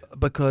 2?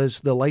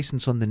 Because the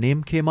license on the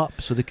name came up,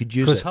 so they could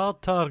use it. Because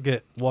Hard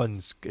Target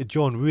 1's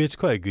John Woo, it's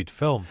quite a good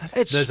film.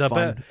 It's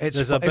fun.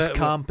 It's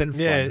camp and fun.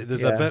 Yeah,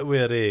 there's a bit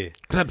where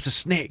grabs a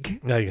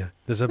snake.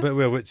 There's a bit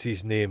where, what's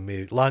his name?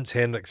 Lance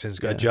Henriksen's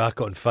got a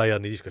jacket on fire,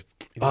 and he just goes.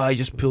 He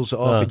just pulls it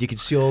off, and you can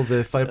see all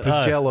the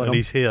fireproof gel on him. And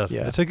his hair.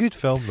 Yeah. It's a good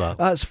film, that.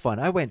 That's fun.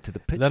 I went to the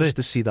pictures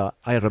to see that.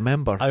 I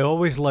remember. I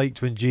always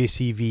liked when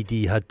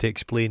JCVD had to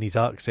explain his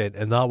accent.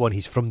 In that one,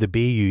 he's from the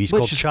Bayou. He's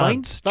called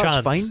Chance. Fine. That's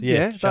Chance. fine.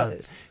 Yeah.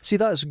 Chance. See,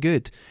 that's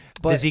good.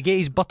 But does he get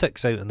his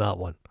buttocks out in that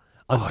one?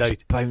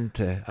 It's bound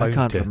to. I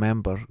can't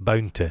remember.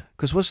 Bound to.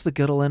 Because what's the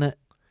girl in it?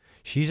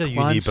 She's a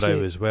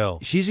unibrow as well.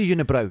 She's a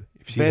unibrow.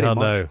 You've seen her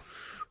much.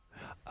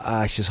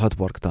 Now. She's had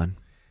work done.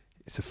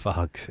 It's a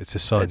fags. It's a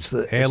sun.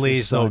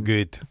 LA's not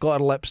good. Got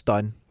her lips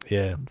done.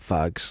 Yeah.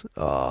 Fags.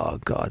 Oh,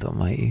 God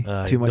almighty.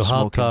 Too much smoking.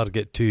 Hard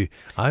Target 2.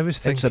 I was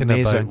thinking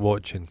about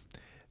watching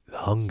The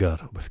Hunger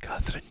with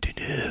Catherine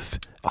Deneuve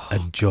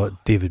and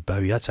David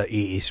Bowie. That's an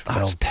 80s film.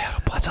 That's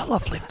terrible. That's a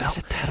lovely film. It's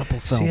a terrible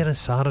film. Sarah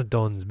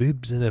Sarandon's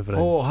boobs and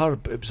everything. Oh, her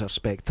boobs are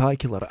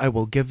spectacular. I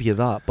will give you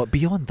that. But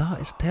beyond that,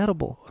 it's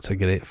terrible. It's a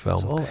great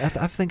film. I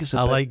think it's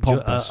a bit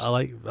pompous. I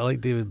like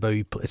David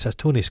Bowie. It's a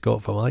Tony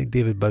Scott film. I like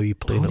David Bowie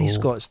playing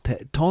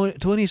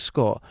Tony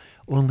Scott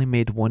only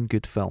made one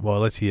good film.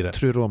 Well, let's hear it.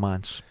 True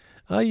Romance.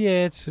 Oh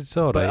yeah, it's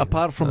all right. But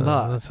apart from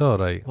that, that's all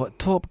right. What,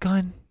 Top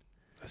Gun?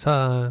 It's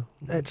a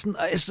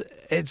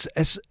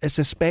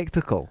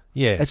spectacle.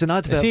 Yeah, it's an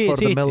advert for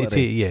the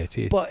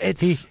military. But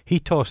he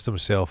tossed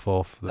himself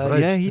off.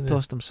 He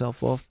tossed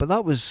himself off. But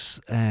that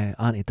was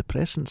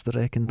antidepressants, they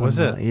reckon. Was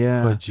it? That.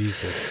 Yeah. Oh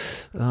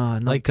Jesus!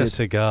 Like a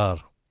cigar.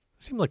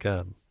 Seemed like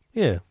a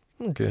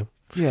okay.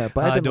 Yeah,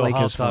 but I didn't like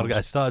his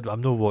Target.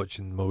 I'm not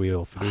watching my way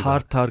all through.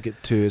 Hard Target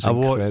 2 is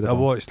incredible. I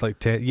watched like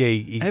 10.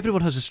 Yeah,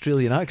 everyone has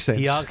Australian accents.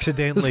 He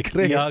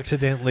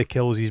accidentally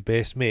kills his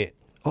best mate.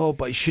 Oh,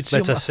 but you should see.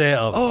 It's a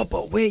setup. Oh,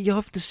 but wait, you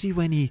have to see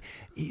when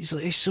he's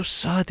so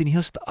sad and he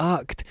has to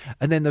act.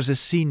 And then there's a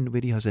scene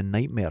where he has a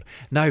nightmare.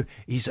 Now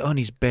he's on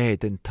his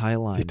bed in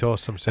Thailand. He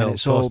tosses himself. And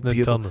it's all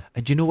beautiful.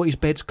 And do you know what his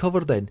bed's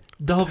covered in?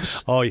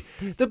 Doves. Oh,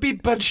 there'll be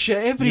bird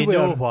shit everywhere.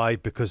 You know why?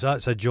 Because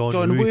that's a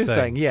John Woo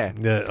thing. Yeah.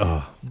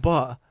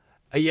 But.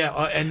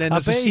 And then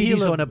there's a scene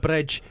he's on a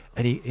bridge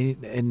and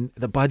and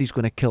the baddie's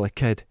going to kill a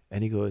kid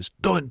and he goes,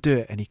 "Don't do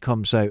it," and he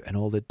comes out and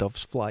all the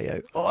doves fly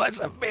out. Oh, it's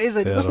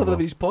amazing. He must have them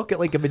in his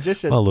pocket like a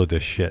magician. A load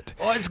of shit.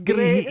 Oh, it's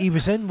great. He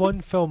was in one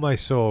film I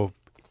saw,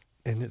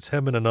 and it's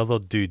him and another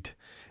dude,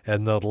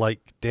 and they're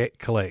like debt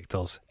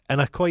collectors,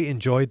 and I quite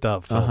enjoyed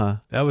that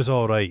film. That was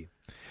all right.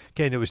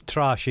 Again, it was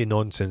trashy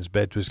nonsense,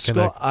 but it was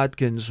Scott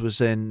Adkins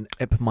was in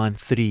Ip Man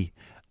 3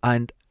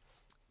 and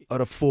or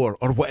a 4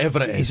 or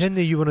whatever it is. He's in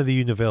one of the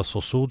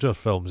Universal Soldier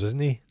films, isn't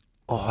he?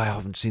 Oh, I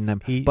haven't seen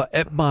them. But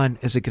Ip Man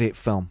is a great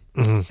film.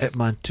 Ip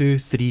Man 2,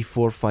 3,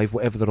 4, 5,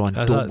 whatever they're on.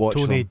 Don't watch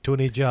them.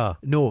 Tony Jaa?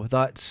 No,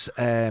 that's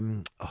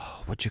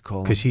what do you call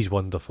him? Because he's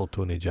wonderful,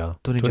 Tony Jaa.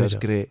 Tony Jaa's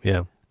great.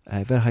 Yeah.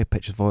 Very high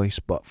pitched voice,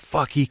 but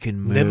fuck, he can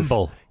move.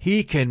 Nimble.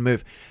 He can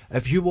move.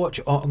 If you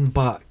watch Ong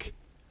Bak,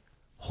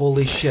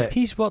 holy shit.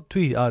 He's worked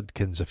with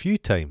Adkins a few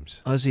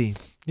times. Has he?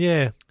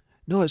 Yeah.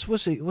 No,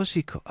 what's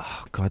he called?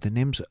 Oh God, the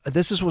names.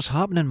 This is what's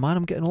happening, man.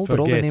 I'm getting older.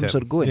 All the names are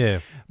going. Yeah.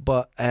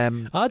 But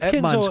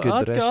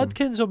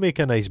Adkins will make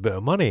a nice bit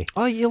of money.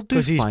 Oh, he'll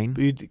do fine.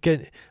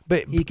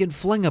 He can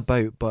fling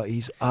about, but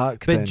he's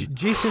acting. But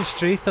Jason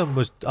Statham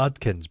was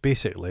Adkins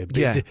basically.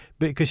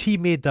 Because he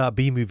made that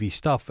B movie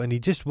stuff, and he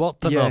just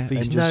worked enough.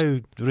 He's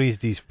now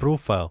raised his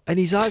profile, and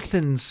his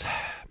acting's.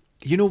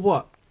 You know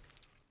what?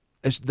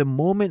 It's the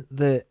moment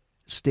that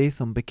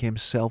Statham became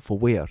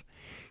self-aware,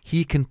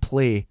 he can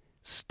play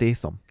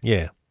Statham.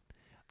 Yeah.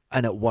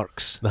 And it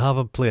works. They have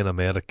him playing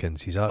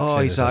Americans. His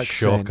accent is a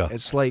shocker.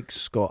 It's like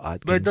Scott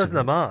Adkins. But it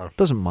doesn't matter.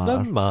 Doesn't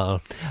matter.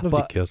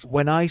 Nobody cares.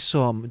 When I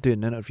saw him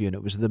doing an interview, and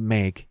it was The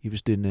Meg, he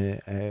was doing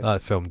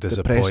that film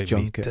disappointed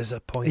me.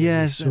 Disappointed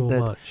me so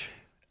much.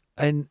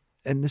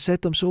 And they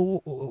said to him,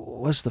 "So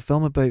what's the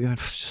film about?" He went,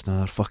 "It's just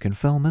another fucking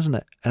film, isn't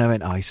it?" And I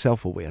went, "He's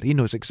self-aware. He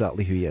knows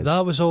exactly who he is."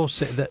 That was all.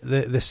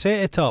 They set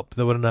it up.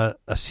 They were in a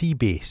sea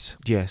base.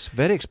 Yes,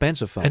 very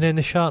expensive film. And then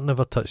the shark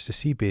never touched the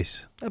sea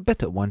base. I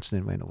bit it once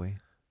and then went away.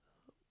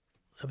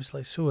 It was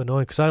like so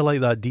annoying because I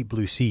like that Deep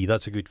Blue Sea.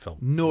 That's a good film.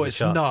 No,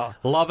 it's not.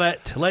 Love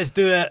it. Let's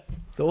do it.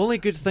 The only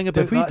good thing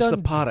about that's the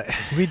parrot.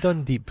 Have we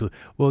done Deep Blue?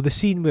 Well, the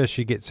scene where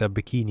she gets a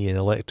bikini and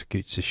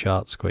electrocutes the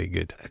shark's quite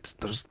good.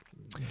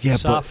 Yeah,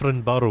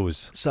 Saffron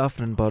Burrows.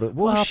 What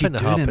was she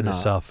doing in that? to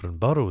Saffron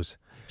Burrows?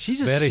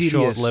 She's a very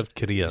short-lived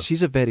career.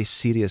 She's a very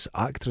serious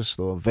actress,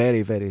 though.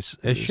 Very, very Is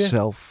she?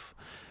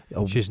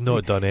 She's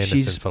not done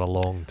anything for a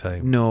long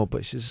time. No,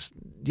 but she's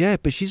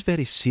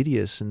very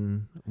serious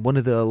and one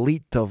of the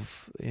elite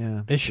of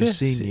Is she?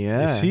 Scene,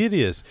 yeah.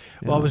 Serious?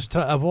 Yeah. Well,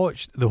 I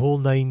watched the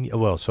whole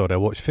I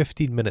watched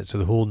 15 minutes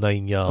of the whole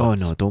 9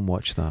 yards. Oh no, don't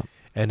watch that.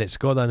 And it's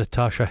got that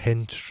Natasha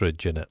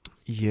Henstridge in it.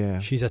 Yeah,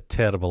 she's a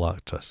terrible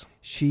actress.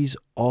 She's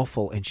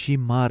awful, and she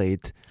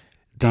married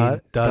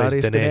Darius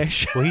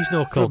Dinesh. Well, he's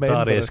not called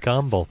Darius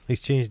Campbell.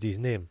 He's changed his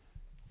name.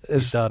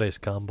 It's Darius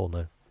Campbell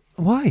now.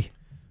 Why?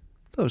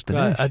 That was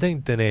Dinesh. I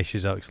think Dinesh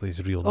is actually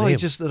his real name. Oh,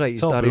 he's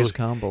Darius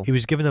Campbell. He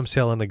was giving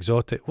himself an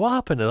exotic. What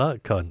happened to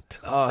that cunt?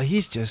 Oh,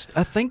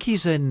 I think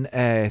he's in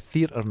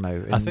theatre now,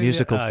 in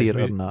musical theatre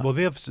and that.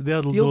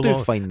 Well, You'll do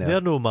fine there.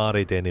 They're not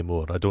married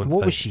anymore, I don't think.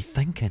 What was she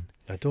thinking?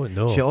 I don't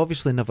know. She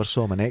obviously never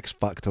saw him in X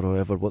Factor or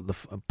whatever, what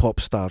the pop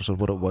stars or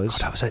what it was.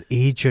 God, that was an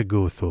age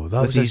ago, though.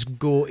 That With his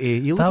goatee.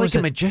 He looked like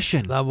a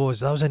magician. That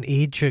was an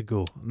age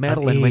ago.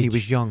 Merlin when he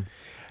was young.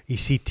 You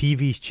see,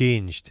 TV's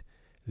changed.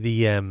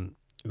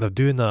 They're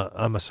doing that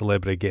I'm a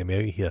Celebrity, Get Me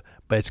Out of Here,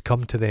 but it's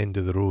come to the end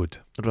of the road.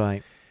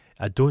 Right.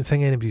 I don't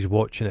think anybody's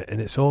watching it,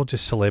 and it's all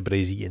just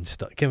celebrities eating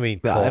stuff. Nobody's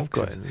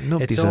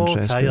it's all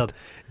interested. Tired.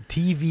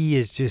 TV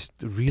is just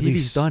really...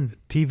 TV's done.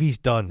 TV's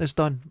done. It's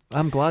done.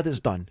 I'm glad it's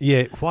done.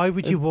 Yeah, why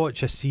would you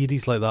watch a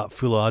series like that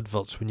full of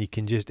adverts when you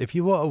can just... If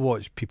you want to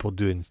watch people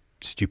doing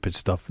stupid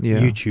stuff,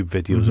 YouTube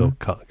videos or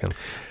cut...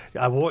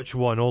 I watch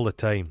one all the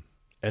time,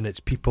 and it's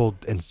people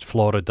in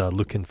Florida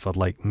looking for,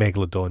 like,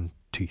 megalodon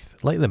tooth,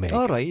 like the Meg.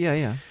 All right,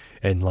 yeah.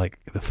 And like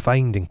they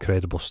find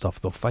incredible stuff.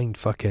 They'll find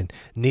fucking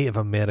Native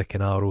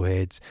American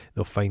arrowheads.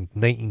 They'll find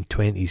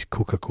 1920s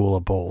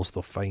Coca-Cola bottles.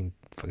 They'll find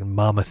fucking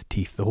mammoth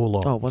teeth. The whole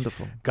lot. Oh,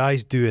 wonderful.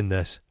 Guys doing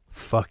this.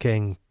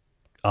 Fucking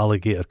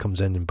alligator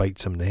comes in and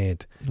bites him in the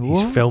head.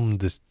 What? He's filmed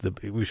this.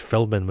 He was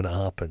filming when it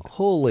happened.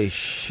 Holy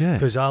shit!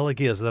 Because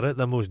alligators, they're at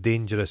their most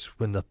dangerous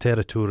when they're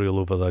territorial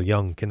over their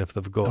young, and if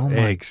they've got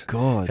eggs. Oh my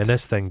God! And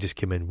this thing just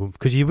came in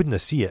because you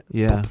wouldn't see it.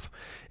 Yeah. Poof,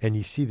 and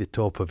you see the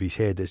top of his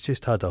head. It's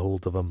just had a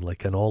hold of him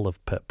like an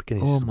olive pip.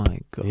 Oh my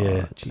God!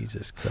 Yeah,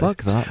 Jesus Christ!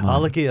 Fuck that, man.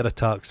 Alligator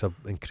attacks are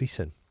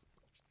increasing.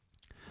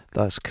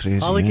 That's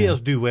crazy.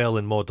 Alligators do well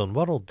in modern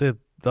world.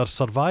 They're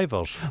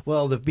survivors.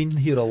 Well, they've been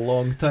here a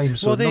long time,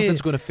 so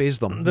nothing's going to faze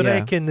them. They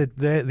reckon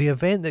the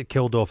event that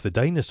killed off the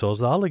dinosaurs,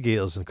 the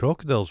alligators and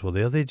crocodiles were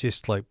there. They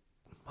just like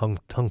hung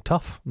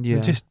tough. Yeah.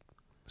 They just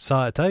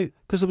sat it out.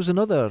 Because there was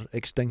another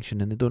extinction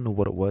and they don't know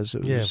what it was.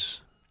 It was...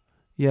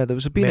 Yeah, there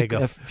was a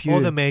few... All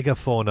the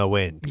megafauna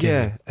went.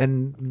 Yeah,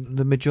 and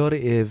the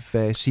majority of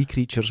sea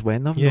creatures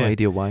went. I've no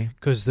idea why.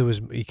 Because there was...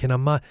 You can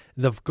imagine...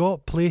 They've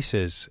got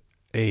places...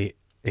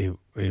 A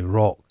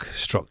rock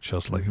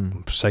structures like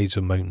sides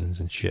of mountains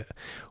and shit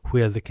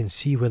where they can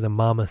see where the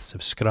mammoths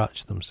have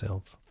scratched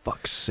themselves.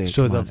 Fuck's sake,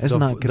 so man. Isn't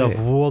that great? They've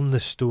worn the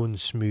stone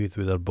smooth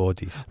with their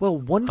bodies.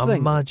 Well,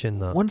 imagine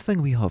that. One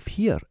thing we have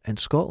here in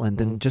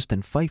Scotland and just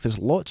in Fife is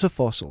lots of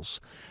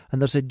fossils,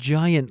 and there's a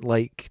giant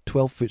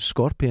 12-foot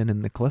scorpion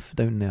in the cliff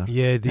down there.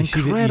 Yeah, they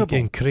incredible. See that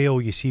in Crail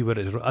you see where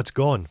it's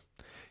gone.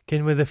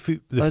 Can with the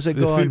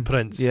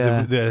footprints,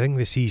 yeah. I think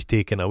the sea's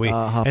taken away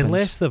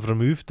unless they've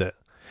removed it.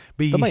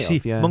 But you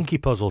see monkey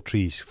puzzle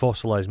trees,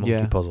 fossilised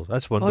monkey puzzles.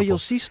 That's wonderful. Oh, you'll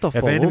see stuff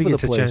if all over the place. If anybody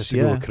gets a chance to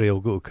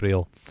go to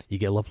Crail, you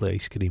get lovely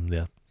ice cream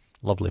there.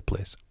 Lovely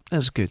place.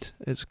 It's good.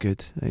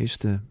 I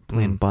used to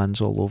play in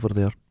bands all over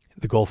there.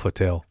 The Golf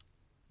Hotel.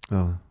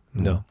 Oh,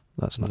 no.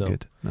 That's not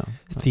good. No.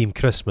 Theme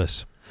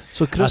Christmas.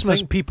 So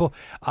Christmas... I think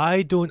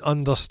I don't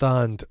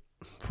understand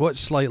what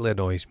slightly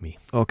annoys me.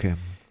 Okay.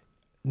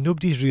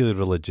 Nobody's really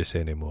religious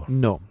anymore.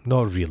 No.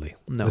 Not really.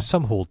 No. There's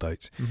some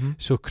holdouts. Mm-hmm.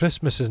 So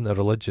Christmas isn't a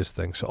religious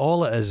thing. So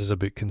all it is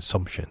about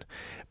consumption.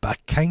 But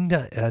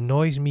it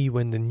annoys me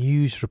when the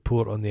news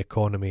report on the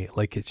economy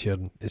like it's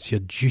your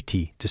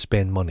duty to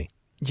spend money.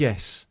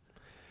 Yes.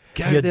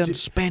 Get out there and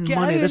spend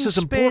money. This is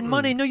important. Spend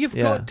money. No, you've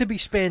got to be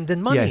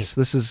spending money. Yes,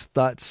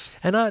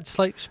 that's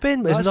like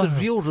spend. That's the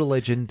real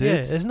religion, dude.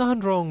 Yeah, there's nothing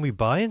wrong with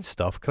buying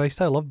stuff.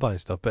 Christ, I love buying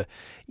stuff, but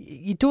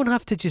you don't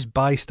have to just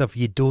buy stuff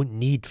you don't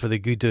need for the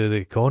good of the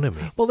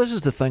economy. Well, this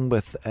is the thing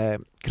with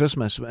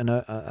Christmas, and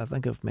I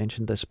think I've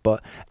mentioned this,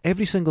 but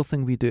every single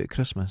thing we do at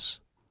Christmas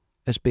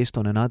is based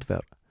on an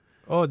advert.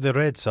 Oh, the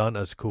red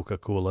Santa's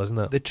Coca-Cola, isn't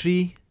it? The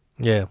tree.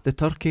 Yeah. The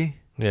turkey.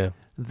 Yeah.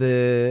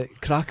 The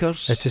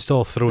crackers. It's just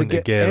all thrown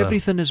together.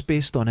 Everything is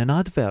based on an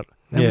advert,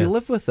 and we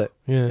live with it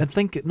and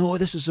think, no,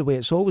 this is the way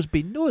it's always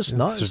been. No, it's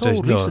not. It's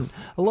all recent.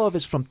 A lot of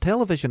it's from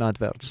television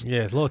adverts.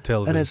 Yeah, a lot of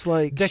television. And it's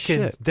like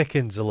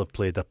Dickens will have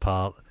played a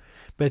part,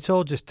 but it's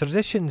all just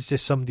traditions.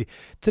 Just somebody.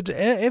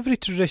 Every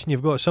tradition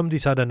you've got,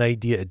 somebody's had an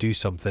idea to do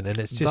something, and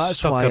it's just that's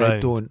stuck why around. I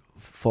don't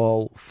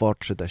fall for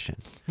tradition.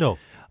 No.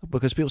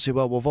 Because people say,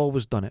 well, we've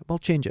always done it. Well,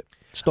 change it.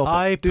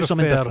 Stop it. Do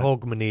something different.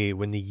 Hogmanay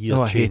when the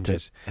year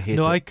changes. I hate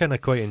it. I kind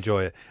of quite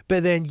enjoy it.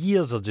 But then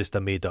years are just a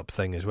made-up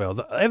thing as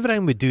well.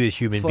 Everything we do as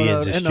human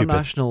beings is stupid.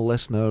 International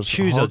listeners,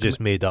 shoes are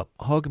just made up.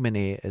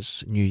 Hogmanay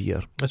is New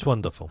Year. It's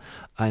wonderful.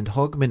 And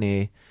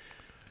Hogmanay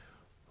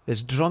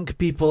It's drunk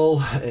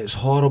people. It's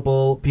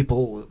horrible.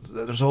 People.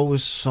 There's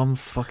always some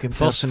fucking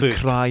person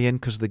crying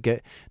because they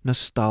get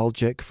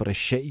nostalgic for a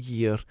shit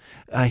year.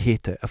 I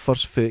hate it. A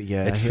first food,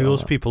 yeah. It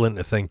fools people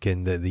into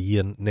thinking that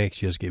the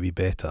next year's going to be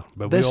better.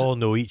 But we all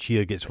know each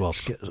year gets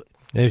worse.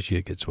 Each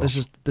year gets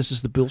worse. This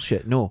is the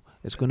bullshit. No,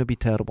 it's going to be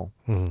terrible.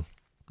 Mm-hmm.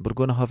 We're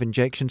going to have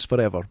injections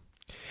forever.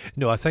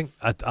 No, I think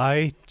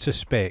I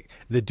suspect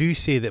they do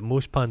say that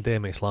most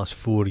pandemics last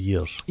 4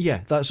 years.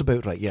 Yeah, that's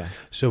about right. Yeah.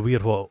 So we're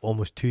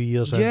almost 2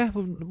 years in. Yeah,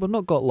 we've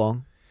not got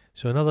long.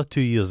 So another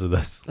 2 years of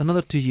this.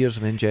 Another 2 years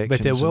of injections.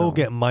 But it will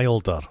get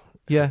milder.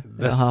 Yeah,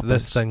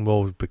 this thing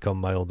will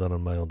become milder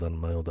and milder and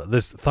milder.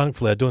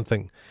 Thankfully, I don't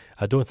think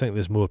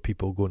there's more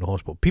people going to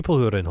hospital. People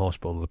who are in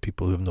hospital are the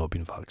people who have not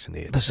been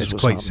vaccinated. It's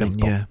quite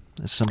simple. Yeah,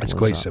 it's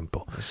quite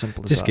simple. As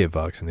simple as Just that. get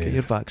vaccinated.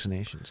 Get your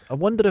vaccinations. I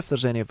wonder if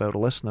there's any of our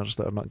listeners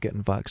that are not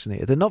getting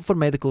vaccinated, and not for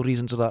medical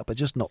reasons or that, but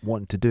just not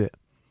wanting to do it.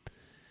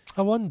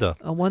 I wonder.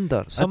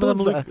 Some of them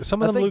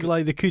look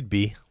like they could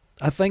be.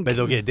 I think, but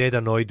they'll get dead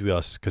annoyed with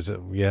us because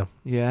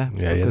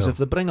because if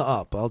they bring it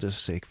up, I'll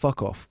just say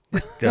fuck off.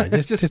 Yeah,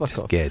 just fuck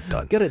off. Get it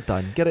done. Get it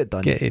done. Get it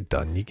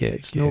done.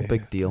 It's no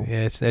big deal.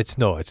 Yeah, it's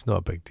not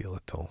a big deal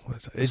at all.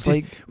 It's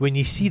like when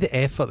you see the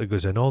effort that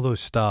goes in, all those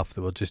staff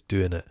that were just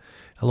doing it,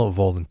 a lot of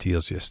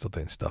volunteers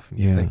yesterday and stuff, and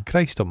you think,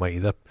 Christ Almighty,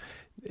 they're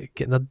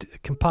getting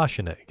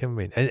compassionate. You know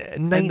what I mean?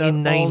 And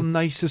 99, all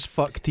nice as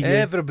fuck to you.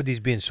 Everybody's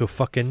being so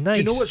fucking nice.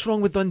 Do you know what's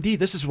wrong with Dundee?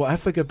 This is what I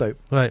figured out.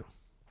 Right.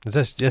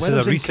 This is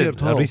a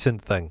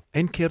recent thing.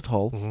 In Caird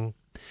Hall,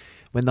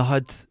 when they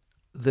had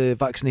the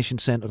vaccination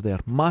centre there,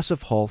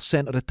 massive hall,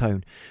 centre of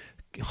town,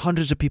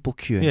 hundreds of people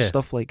queuing,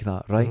 stuff like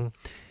that, right?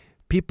 Mm-hmm.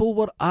 People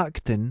were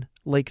acting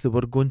like they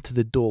were going to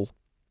the dole.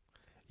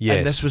 Yes.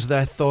 And this was the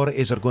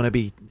authorities are going to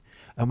be.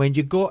 And when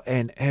you got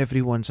in,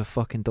 everyone's a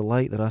fucking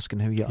delight. They're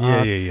asking who you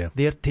are. Yeah.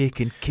 They're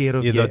taking care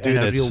of you in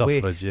a real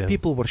suffrage, way.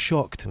 People were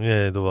shocked.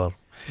 Yeah, they were.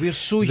 We're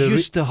so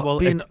used to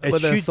being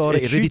with the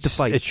authority, ready to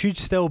fight. It should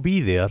still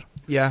be there.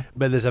 Yeah.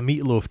 But there's a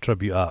Meatloaf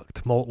tribute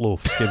act. Malt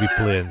Loaf's going to be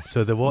playing.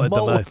 So they wanted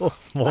them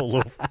out. Malt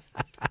Loaf.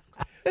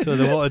 So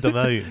they wanted them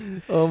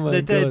out. Oh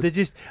my God. They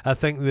just, I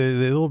think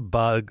the old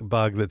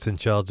bag that's in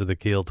charge of the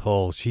Caird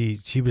Hall, she'd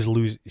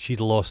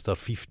lost her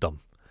fiefdom.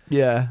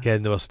 Yeah.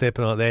 Again, they were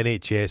stepping on. The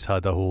NHS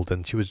had a hold,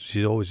 and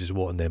she's always just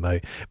wanting them out.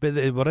 But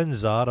we're in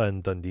Zara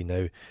in Dundee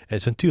now.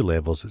 It's on 2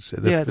 levels.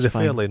 They're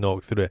fairly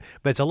knocked through it,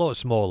 but it's a lot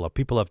smaller.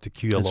 People have to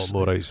queue a lot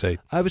more outside.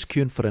 I was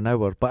queuing for an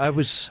hour, but I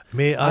was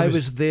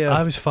there.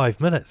 I was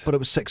 5 minutes, but it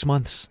was 6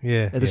 months.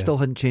 Yeah, they still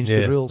hadn't changed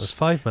the rules. It was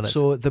 5 minutes.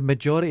 So the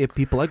majority of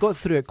people, I got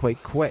through it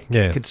quite quick,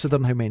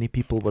 considering how many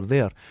people were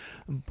there.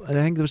 I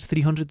think there was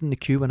 300 in the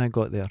queue when I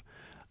got there.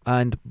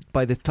 And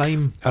by the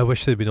time I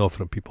wish they'd been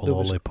offering people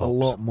lollipops. A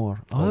lot more.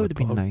 Oh, that would have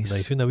been nice. A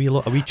wee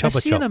chubba. I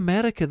see in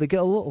America they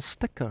get a little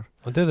sticker.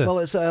 Oh, do they? Well,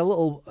 it's a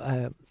little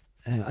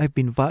I've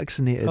been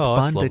vaccinated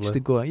bandage to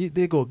go.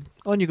 They go,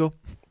 on you go.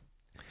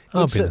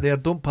 Don't sit there,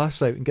 don't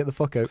pass out and get the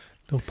fuck out.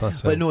 Don't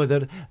pass out. But no,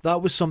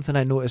 that was something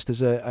I noticed.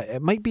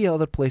 It might be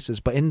other places,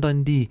 but in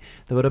Dundee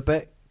they were a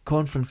bit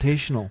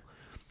confrontational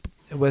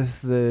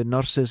with the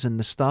nurses and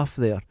the staff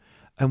there.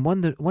 And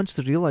once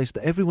they realised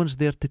that everyone's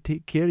there to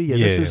take care of you,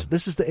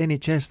 this is the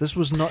NHS. This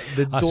was not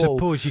the dole. I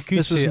suppose you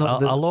could say a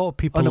lot of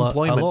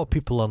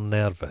people are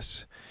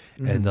nervous,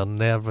 and their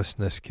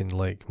nervousness can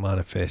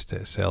manifest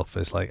itself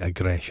as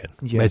aggression.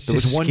 Yeah, there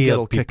was one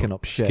girl kicking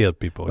up shit. Scared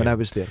people when I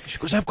was there. She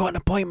goes, "I've got an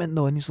appointment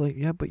though," and he's like,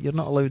 "Yeah, but you're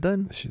not allowed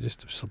in." She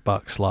just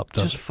backslapped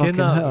her. Just fucking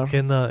hit her.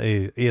 In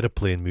that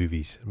airplane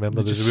movies,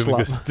 remember there's a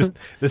woman goes,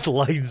 there's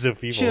lines of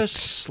people. Just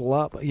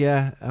slap.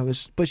 Yeah,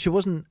 but she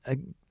wasn't.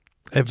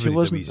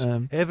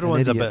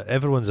 Everyone's a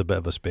bit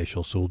of a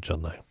special soldier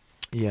now.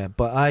 Yeah,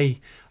 but I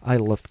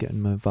loved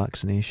getting my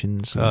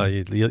vaccinations. Oh,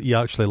 you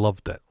actually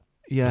loved it.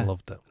 Yeah, I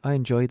loved it. I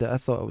enjoyed it. I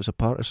thought it was a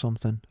part of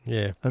something.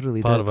 Yeah, I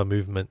really part did. of a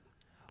movement.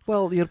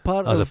 Well, you're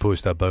part as of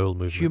opposed to a bowel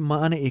movement.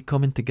 Humanity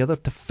coming together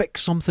to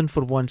fix something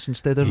for once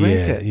instead of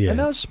wreck it. Yeah. And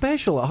that's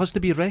special. It has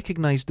to be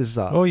recognised as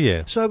that. Oh,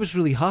 yeah. So I was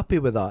really happy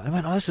with that. I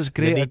went, oh, this is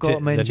great. I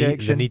got my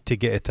injection. They need to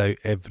get it out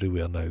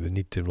everywhere now. They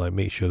need to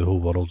make sure the whole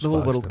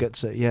world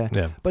gets it.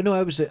 Yeah. But no,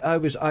 I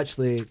was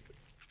actually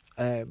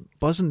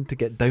buzzing to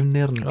get down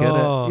there and get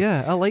it.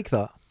 Yeah, I like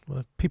that.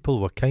 Well, people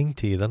were kind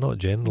to you. They're not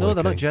generally. No,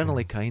 they're not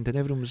generally kind, and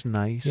everyone was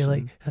nice. You're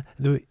like,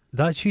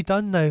 that's you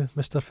done now,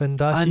 Mr.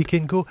 Findas. You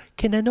can go.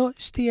 Can I not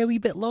stay a wee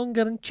bit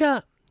longer and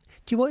chat?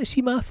 Do you want to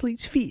see my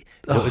athlete's feet?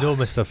 No,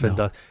 Mr. Findas.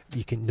 No.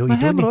 You can. No,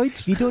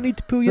 you don't need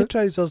to pull your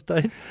trousers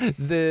down.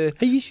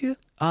 Are you sure?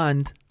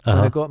 And when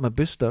I got my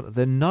booster,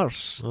 the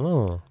nurse.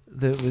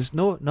 There was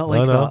not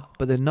like that.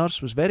 But the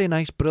nurse was very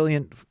nice,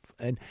 brilliant.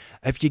 And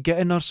if you get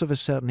a nurse of a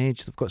certain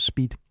age, they've got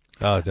speed.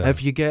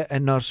 If you get a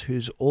nurse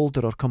who's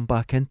older or come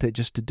back into it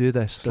just to do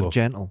this, they're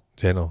gentle.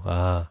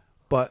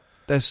 But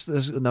this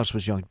nurse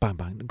was young, bang,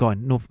 bang,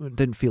 gone. No,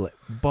 didn't feel it.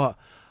 But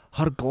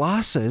her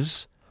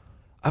glasses,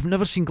 I've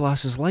never seen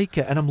glasses like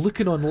it. And I'm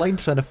looking online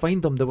trying to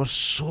find them. They were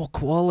so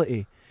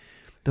quality.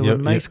 They were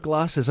nice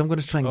glasses. I'm going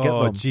to try and get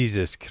them. Oh,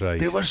 Jesus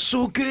Christ. They were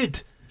so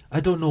good. I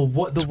don't know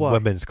what they were.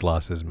 Women's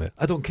glasses, mate.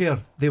 I don't care.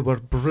 They were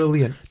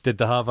brilliant. Did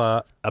they have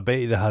I bet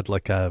you they had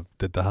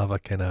did they have a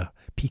kind of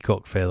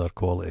peacock feather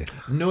quality?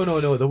 No,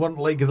 they weren't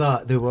like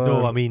that. They were...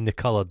 No, I mean the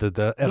colour.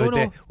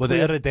 Were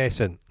they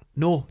iridescent?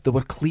 No, they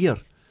were clear.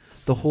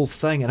 The whole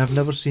thing, and I've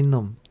never seen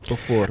them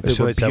before.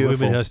 So it's beautiful. A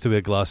woman who has to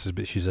wear glasses,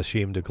 but she's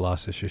ashamed of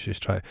glasses. She's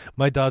trying.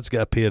 My dad's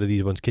got a pair of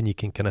these ones. Can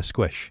kind of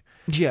squish?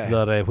 Yeah.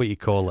 They're what you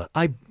call it?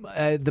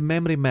 The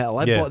memory metal.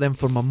 I bought them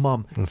for my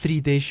mum. 3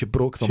 days she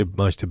broke them. She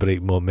managed to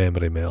break more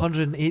memory metal.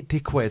 180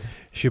 quid.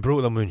 She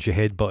broke them when she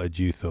headbutted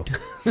you, though.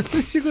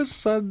 She goes,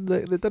 son,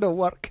 they didn't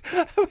work.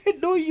 I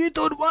went, no, you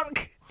don't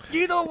work.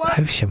 You don't work.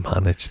 How she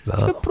managed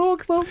that? She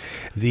broke them.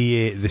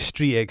 The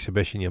street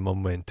exhibition your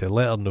mum went to,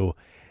 let her know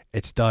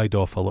it's died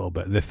off a little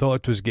bit. They thought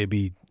it was going to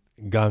be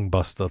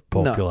gangbuster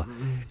popular. No.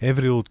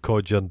 Every old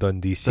codger in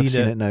Dundee seen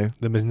it now.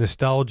 The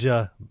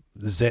nostalgia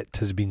zit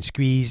has been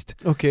squeezed.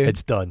 Okay,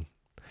 it's done.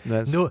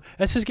 No,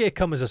 this is going to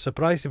come as a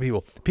surprise to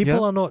people.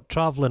 People are not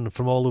travelling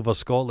from all over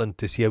Scotland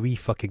to see a wee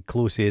fucking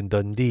closey in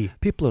Dundee.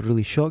 People are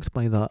really shocked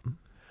by that.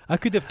 I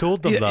could have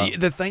told them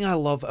that. The thing I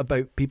love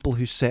about people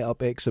who set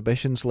up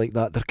exhibitions like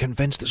that, they're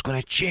convinced it's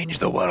going to change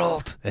the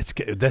world.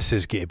 This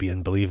is going to be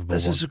unbelievable.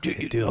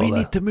 We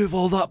need to move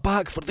all that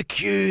back for the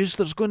queues.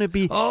 There's going to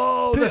be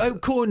put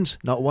out cones.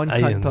 Not one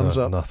cunt turns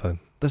up. Nothing.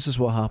 This is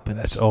what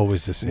happens. It's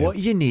always the same. What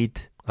you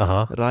need,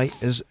 right,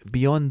 is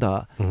beyond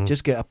that.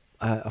 Just get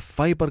a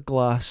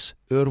fiberglass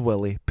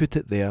Willy, put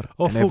it there.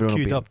 Oh, folk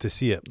queued up to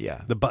see it.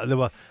 Yeah,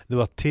 they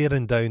were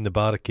tearing down the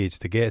barricades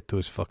to get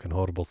those fucking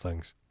horrible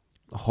things.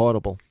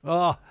 Horrible.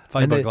 Oh,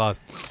 fiberglass.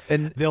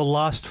 And they'll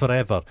last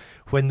forever.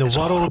 When the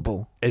world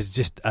horrible. Is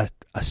just a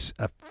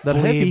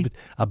flamed,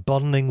 a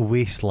burning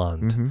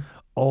wasteland,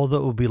 all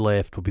that will be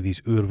left will be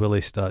these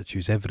Willy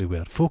statues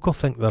everywhere. Folk will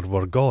think there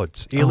were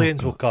gods.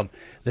 Aliens will come.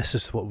 This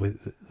is what man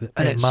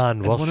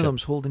worship. One of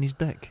them's holding his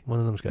dick. One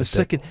of them's got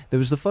a dick. There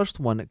was the first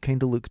one that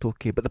kind of looked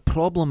okay, but the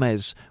problem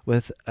is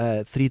with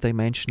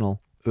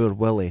 3-dimensional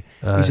Willy.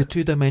 He's a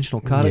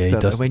 2-dimensional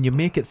character, and when you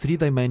make it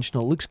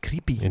 3-dimensional, it looks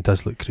creepy. It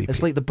does look creepy.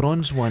 It's like the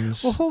bronze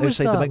ones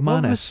outside the McManus.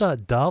 What was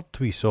that dart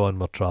we saw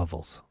on our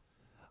travels?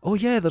 Oh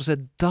yeah, there's a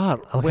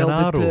dart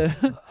welded an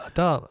arrow. A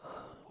dart.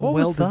 What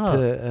was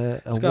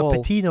that? It's got wall. a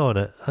patina on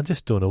it. I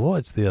just don't know what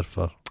it's there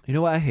for. You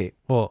know what I hate?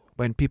 What?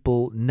 When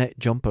people knit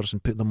jumpers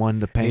and put them on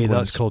the penguins. Hey,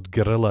 that's called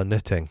guerrilla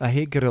knitting. I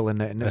hate guerrilla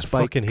knitting. I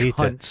fucking hate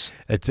it.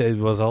 It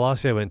was a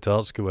lassie I went to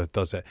art school with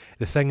does it.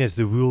 The thing is,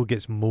 the wool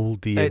gets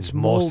mouldy and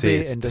mossy.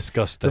 It's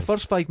disgusting. The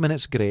first 5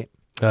 minutes great.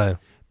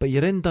 But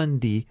you're in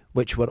Dundee,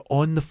 which we're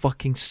on the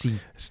fucking sea.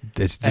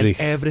 It's and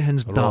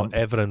everything's damp.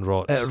 Everything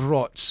rots. It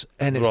rots,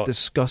 and it's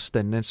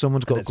disgusting. And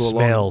someone's got to go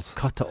along and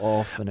cut it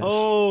off, and it's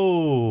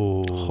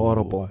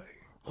horrible.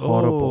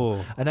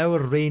 Horrible. And our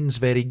rain's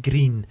very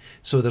green,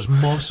 so there's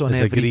moss on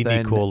everything. It's a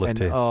greeny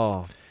quality.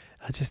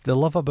 And, they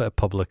love a bit of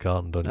public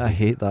art in Dundee. I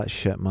hate that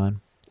shit,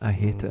 man. I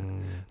hate it.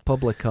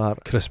 Public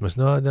art. Christmas.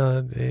 No.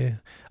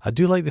 I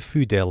do like the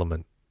food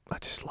element. I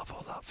just love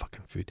all that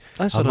fucking food.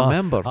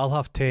 Remember. I'll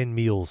have 10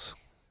 meals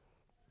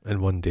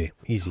in one day.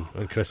 Easy.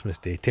 On Christmas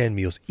Day. 10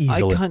 meals.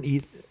 Easily. I can't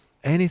eat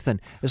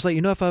anything. It's like,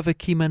 if I have a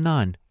keema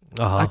naan,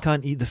 I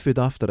can't eat the food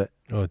after it.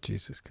 Oh,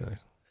 Jesus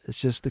Christ. It's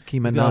just the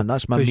keema naan.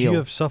 That's my meal. Because you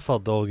have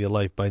suffered all your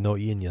life by not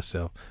eating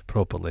yourself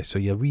properly, so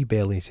your wee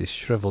belly's just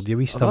shriveled. Your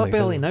wee stomach. I've got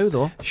a belly now,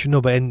 though.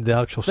 No, but in the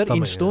actual 13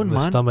 stomach, stone, the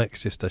man.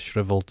 stomach's just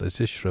shriveled. It's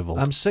just shriveled.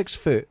 I'm 6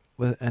 foot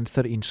and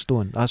 13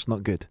 stone. That's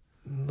not good.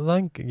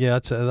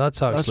 That's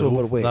actually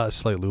overweight. That's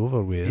slightly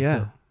overweight.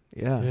 Yeah.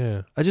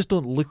 I just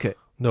don't look it.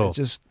 No,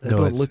 I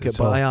don't look it,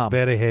 but I am.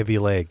 Very heavy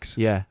legs.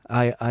 Yeah,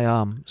 I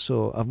am.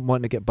 So I'm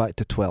wanting to get back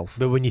to 12.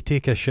 But when you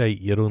take a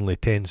shite, you're only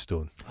 10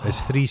 stone.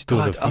 It's 3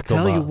 stone of fecal I'll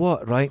tell matter. you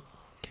what, right?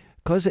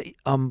 Because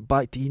I'm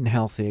back to eating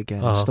healthy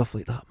again and stuff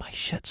like that, my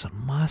shits are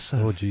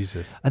massive. Oh,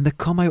 Jesus. And they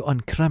come out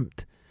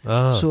uncrimped.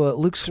 So it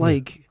looks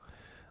like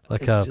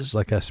a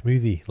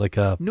smoothie, like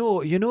a...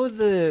 No, you know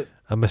the...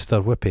 A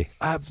Mr. Whippy.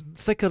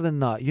 Thicker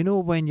than that. You know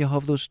when you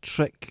have those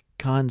trick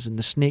cans and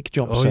the snake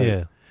jumps out? Oh,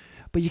 yeah.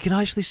 But you can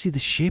actually see the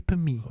shape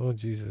in me. Oh,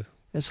 Jesus.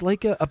 It's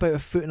like about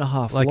 1.5 feet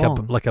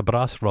long. Like a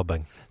brass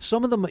rubbing.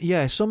 Some of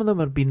them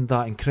have been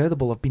that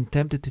incredible. I've been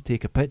tempted to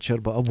take a picture,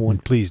 but I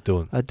won't. Please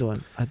don't. I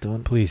don't.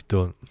 Please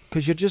don't.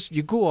 Because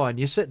you go on,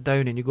 you sit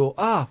down and you go,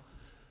 and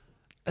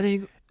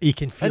then you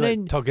can feel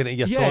it tugging at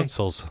your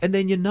tonsils. And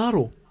then you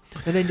narrow.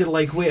 And then you're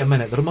like, wait a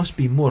minute, there must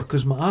be more,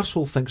 because my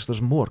arsehole thinks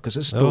there's more, because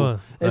it's still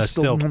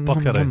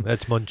puckering,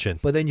 it's munching.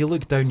 But then you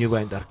look down, you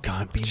went, there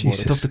can't be more.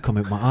 It'd have to come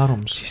out my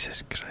arms.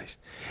 Jesus Christ.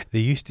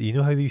 You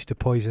know how they used to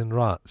poison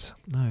rats?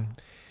 No.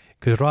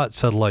 Because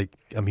rats are like,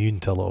 immune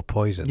to a lot of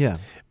poison. Yeah.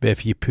 But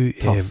if you put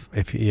Tough.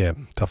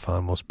 tough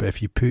animals. But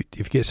if you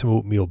get some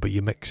oatmeal, but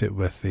you mix it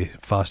with the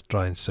fast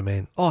drying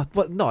cement. Oh,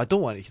 but no, I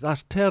don't want it.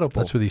 That's terrible.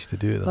 That's what they used to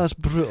do to them. That's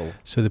brutal.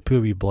 So the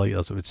poor wee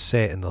blighters, it would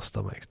set in their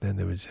stomachs, then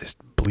they would just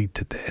bleed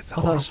to death.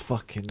 Oh, that's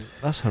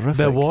horrific.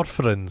 But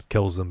warfarin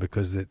kills them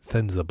because it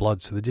thins the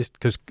blood. So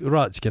because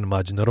rats, you can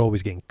imagine, they're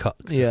always getting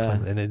cuts. Yeah.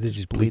 And they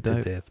just bleed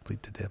to death.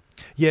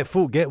 Yeah,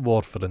 folk get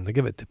warfarin. They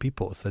give it to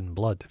people to thin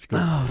blood.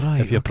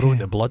 If you're prone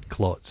to blood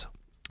clots.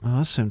 Oh,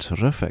 that sounds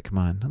horrific,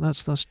 man.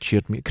 That's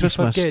cheered me.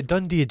 Christmas. You forget,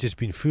 Dundee had just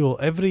been full.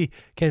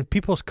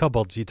 People's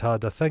cupboards, you'd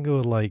had a thing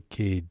of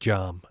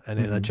jam, and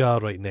in a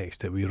jar right next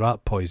to it with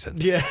rat poison.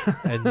 Yeah.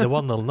 And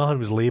nothing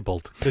was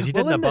labelled because you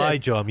didn't buy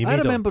jam. I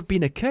remember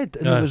being a kid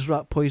and there was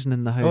rat poison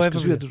in the house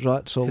because we had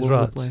rats all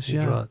over the place.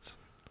 Yeah. Rats.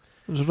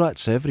 There was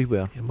rats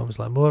everywhere. Your mum was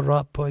like, more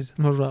rat poison.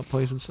 More rat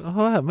poison. So,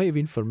 it might have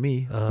been for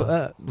me.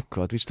 But, oh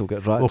God, we still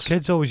get rats. Well,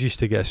 kids always used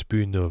to get a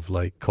spoon of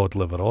cod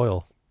liver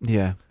oil.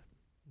 Yeah.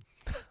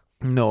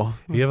 No.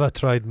 Have you ever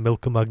tried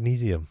milk of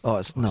magnesium? Oh,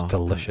 it's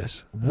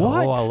delicious.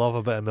 What? Oh, I love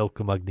a bit of milk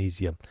of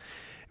magnesium.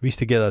 We used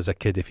to get that as a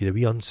kid. If you had a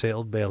wee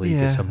unsettled belly, you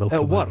get some milk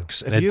of magnesium.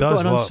 Works.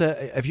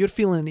 If you're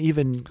feeling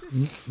even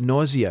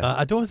nausea.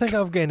 I don't think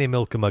I've got any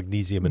milk of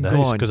magnesium in the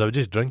house because I would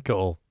just drink it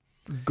all.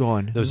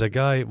 Gone. There was a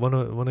guy, one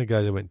of the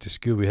guys I went to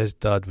school with, his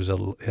dad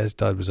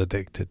was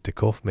addicted to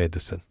cough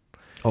medicine.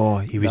 Oh,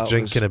 he was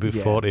drinking about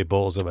 40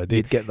 bottles of it a day.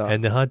 You'd get that.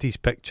 And they had his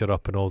picture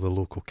up in all the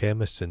local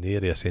chemists in the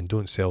area saying,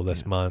 don't sell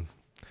this man.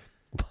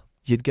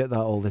 You'd get that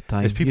all the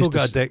time. As people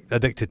got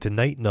addicted to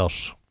night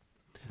nurse.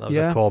 That was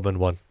a common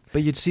one.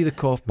 But you'd see the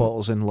cough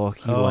bottles in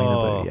Lochee lying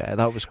about. Yeah,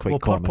 that was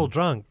quite common. Purple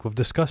drank. We've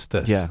discussed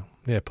this. Yeah.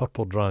 Yeah,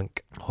 purple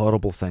drank.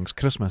 Horrible things.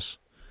 Christmas.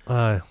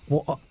 Aye.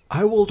 Well,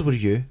 how old were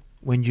you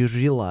when you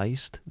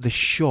realised the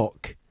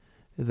shock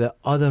that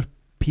other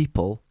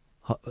people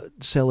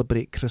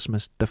celebrate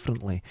Christmas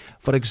differently?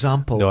 For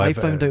example, I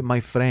found out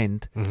my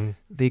friend,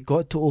 they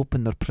got to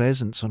open their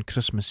presents on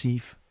Christmas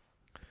Eve.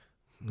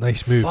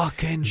 Nice move.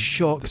 Fucking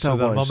shocked so I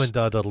their was. mum and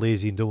dad are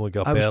lazy and don't want to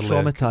get up I was early.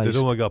 traumatised. They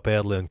don't want to get up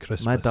early on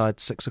Christmas. My dad,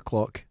 6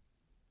 o'clock.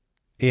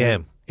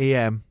 AM.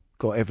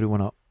 Got everyone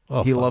up.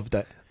 Oh, he loved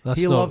it.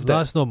 Loved it.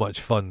 That's not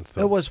much fun,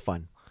 though. It was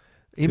fun.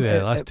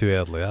 That's too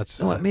early.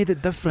 It made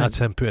it different. That's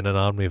him putting an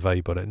army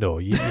vibe on it. No,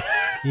 you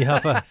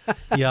have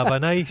a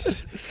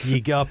nice.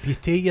 You get up. You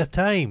take your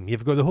time.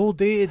 You've got the whole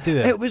day to do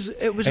it. It was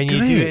and great. You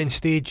do it in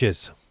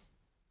stages.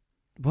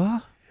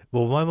 What?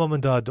 Well, my mum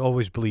and dad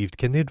always believed,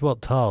 they'd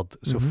worked hard,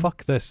 so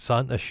fuck this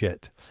Santa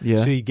shit. Yeah.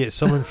 So you get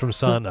someone from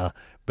Santa,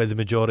 but the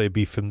majority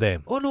be from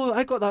them. Oh no,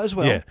 I got that as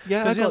well. Yeah,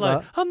 I got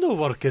that. I'm not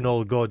working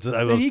all God's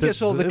hours. He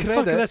gets all the credit.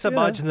 Fuck this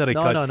imaginary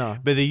cunt. No.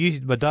 But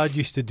my dad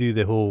used to do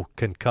the whole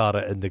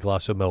carrot and the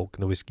glass of milk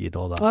and the whiskey and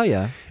all that. Oh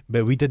yeah.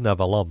 But we didn't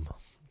have a lum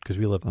because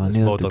we lived in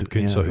this modern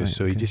council house,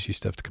 so he just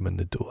used to have to come in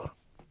the door.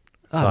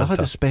 I had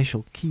a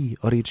special key,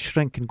 or he'd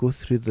shrink and go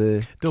through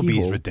the Don't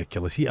keyhole. be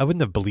ridiculous. I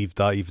wouldn't have believed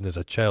that even as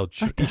a child.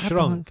 He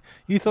shrunk.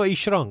 You thought he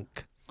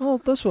shrunk? Oh,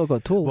 that's what I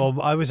got told. Well,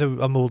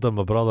 I'm older than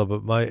my brother,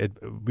 but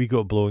we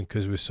got blown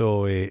because we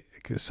saw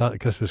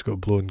Christmas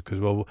got blown because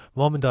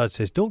Mum and Dad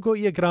says don't go to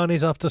your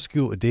granny's after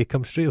school today.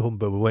 Come straight home.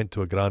 But we went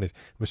to a granny's.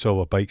 We saw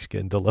our bikes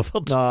getting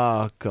delivered.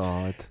 Oh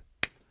God.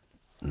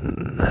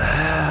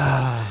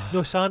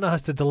 No, Santa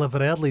has to deliver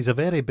early. He's a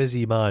very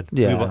busy man.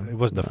 Yeah, he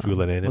wasn't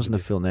fooling anyone. Wasn't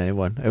fooling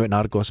anyone. Out in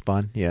Argos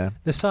van. Yeah.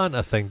 The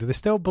Santa thing. Do they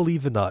still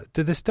believe in that?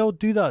 Do they still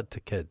do that to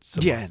kids?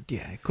 Yeah.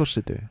 Of course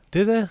they do.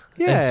 Do they?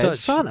 Yeah.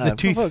 Santa. The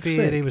Tooth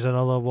Fairy was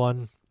another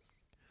one.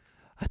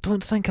 I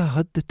don't think I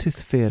had the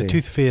Tooth Fairy. The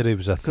Tooth Fairy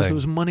was a thing because there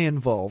was money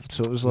involved,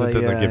 so it was like they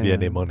didn't give you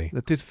any money.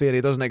 The Tooth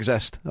Fairy doesn't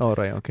exist. Oh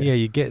right, okay. Yeah,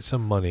 you get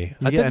some money.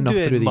 I didn't do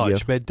it much, year.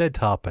 but it did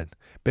happen.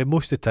 But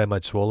most of the time,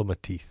 I'd swallow my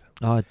teeth.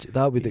 Oh,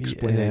 that would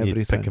explain everything.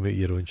 You'd pick them out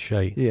your own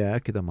shite. Yeah, I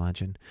could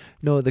imagine.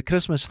 No, the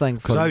Christmas thing.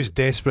 Because I was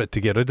desperate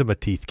to get rid of my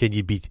teeth. Can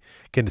you be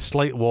kind of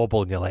slight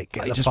wobble and you're like,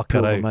 get the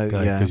fucker out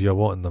because you're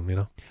wanting them, you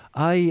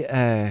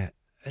know?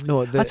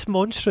 No, that's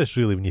monstrous,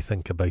 really, when you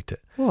think about it.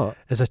 What?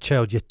 As a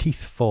child, your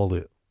teeth fall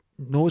out.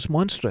 No, it's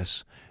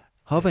monstrous.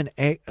 Have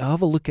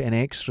a look at an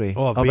X-ray.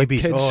 Oh,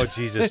 babies! Oh,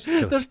 Jesus!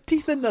 There's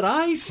teeth in their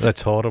eyes.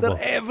 That's horrible.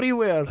 They're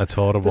everywhere. That's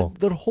horrible.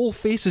 Their whole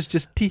face is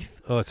just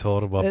teeth. Oh, it's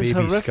horrible. It's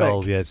Baby horrific.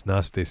 skull. Yeah, it's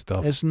nasty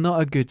stuff. It's not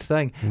a good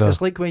thing. No.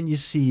 It's like when you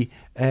see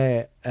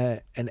an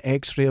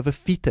X-ray of a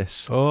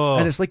fetus. Oh,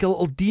 and it's like a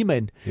little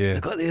demon. Yeah.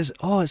 They've got this.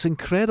 Oh, it's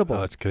incredible.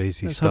 Oh, it's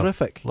crazy it's stuff.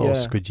 Horrific. Little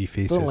squidgy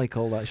faces. Don't like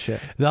all that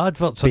shit. The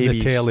adverts on the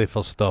telly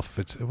for stuff.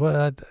 It's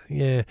but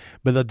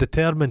they're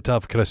determined to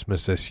have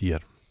Christmas this year.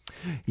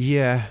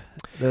 Yeah,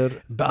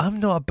 but I'm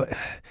not. But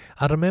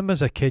I remember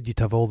as a kid, you'd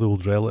have all the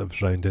old relatives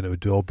round, and it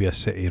would all be a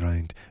city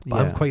round.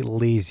 But I'm quite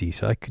lazy,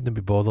 so I couldn't be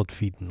bothered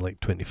feeding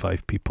like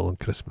 25 people on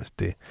Christmas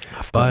Day.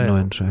 I've got no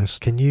interest.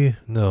 Can you?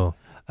 No.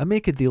 I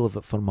make a deal of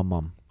it for my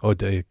mum. Oh,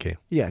 do you? Okay.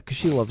 Yeah, because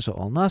she loves it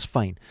all, and that's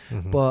fine.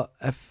 Mm-hmm. But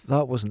if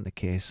that wasn't the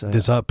case,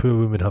 does that poor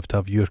woman have to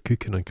have your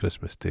cooking on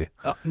Christmas Day?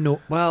 No.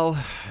 Well,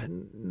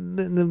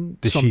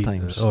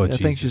 sometimes. Oh, I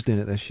think she's doing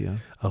it this year.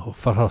 Oh,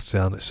 for her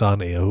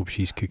sanity, I hope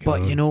she's cooking.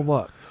 But you know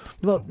what?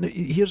 Well,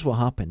 here's what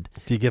happened.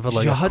 Do you give her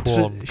like a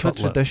corn she had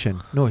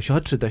tradition. No, she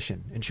had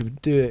tradition, and she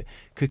would do it,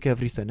 cook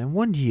everything. And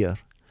one year,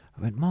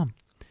 I went, Mum,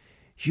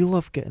 you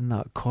love getting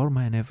that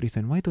korma and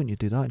everything. Why don't you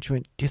do that? And she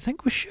went, do you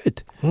think we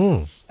should?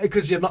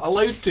 Because you're not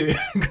allowed to,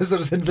 because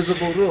there's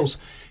invisible rules.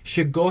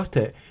 She got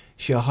it.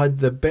 She had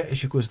the bit.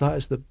 She goes, that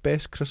is the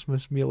best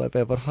Christmas meal I've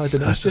ever had,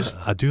 and it was just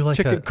I do like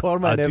chicken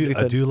korma and everything.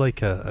 I do like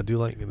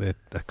the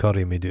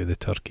curry we do the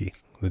turkey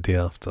the day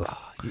after.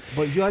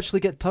 But you actually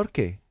get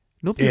turkey.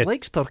 Nobody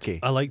likes turkey.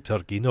 I like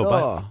turkey.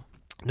 But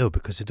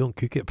because they don't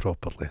cook it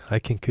properly. I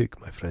can cook,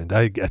 my friend.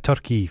 I get a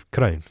turkey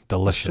crown,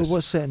 delicious. So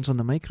what settings on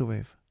the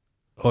microwave?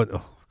 Oh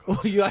no. Oh,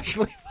 you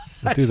actually...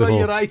 I saw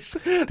your eyes.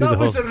 That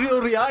was a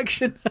real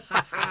reaction.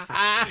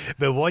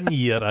 But 1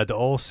 year I'd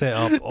all set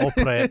up, all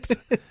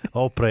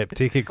prepped,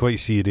 take it quite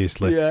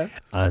seriously. Yeah.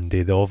 And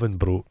the oven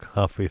broke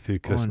halfway through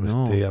Christmas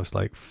Day. I was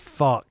like,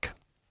 fuck.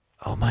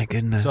 Oh my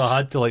goodness. So I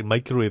had to like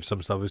microwave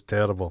some stuff. It was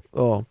terrible.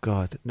 Oh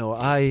God. No,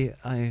 I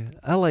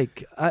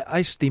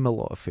steam a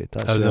lot of food.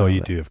 That's no,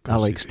 you do, of course. I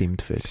like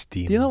steamed food.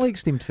 Steamed. Do you not like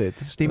steamed food?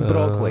 Steamed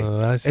broccoli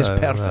is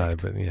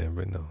perfect. But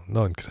no,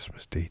 not on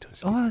Christmas Day. Don't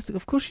steam.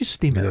 Of course you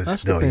steam it.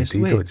 That's the best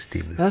you way. Don't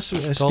steam it. That's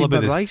it's all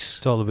about rice.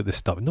 It's all about the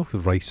stuff. No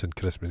rice on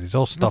Christmas. It's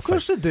all stuff. Of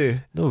course I do.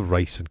 No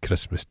rice on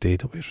Christmas Day.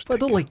 Don't be ridiculous. But I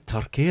don't like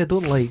turkey. I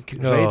don't like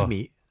red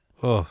meat.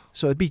 Oh.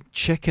 So it'd be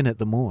chicken at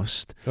the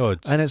most. Oh,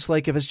 and it's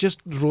like if it's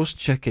just roast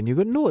chicken, you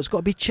go, no, it's got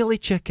to be chili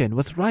chicken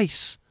with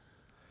rice.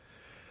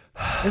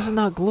 Isn't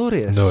that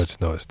glorious? No,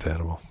 it's not. It's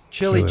terrible.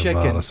 Chili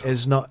chicken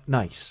is not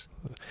nice.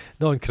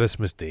 Not on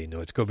Christmas Day,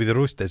 no. It's got to be the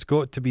roast. It's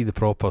got to be the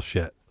proper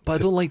shit. But I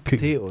don't like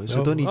potatoes.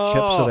 I don't eat chips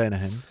or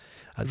anything.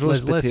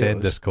 Let's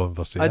end this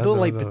conversation. I don't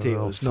like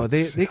potatoes. No,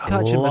 they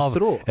catch in my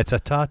throat. It's a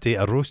tatty.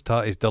 A roast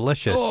tatty is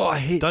delicious. Oh, I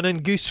hate... Done in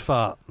goose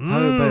fat.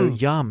 How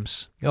about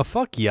yams? Oh,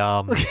 fuck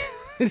yams.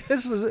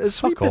 It's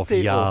sweet Fuck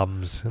potato. Off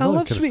yams. I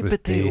love sweet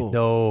potato. Day.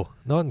 No,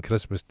 not on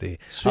Christmas Day.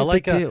 Sweet I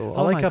like potato.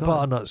 I like a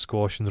butternut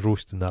squash and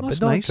roasting that, That's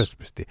but not nice. on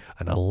Christmas Day.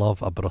 And I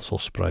love a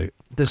Brussels sprout.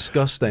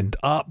 Disgusting.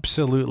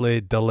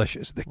 Absolutely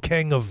delicious. The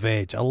king of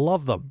veg. I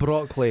love them.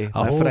 Broccoli,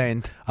 my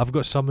friend. I've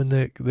got some in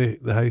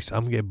the house.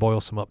 I'm going to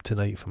boil some up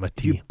tonight for my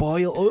tea. You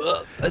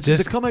boil? They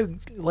come out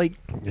like...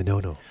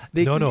 No.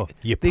 They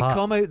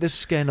come out the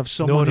skin of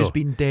someone who's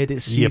been dead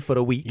at sea for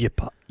a week.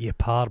 You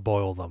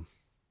parboil them.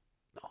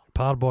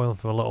 Parboil them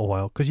for a little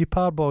while, because you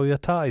parboil your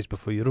tatties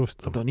before you roast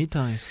them. I don't need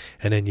tatties.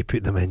 And then you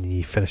put them in and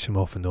you finish them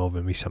off in the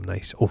oven with some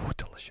nice,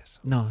 delicious.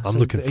 No, I'm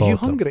looking forward. Are you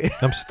hungry?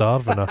 I'm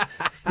starving.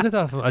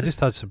 I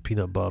just had some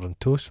peanut butter and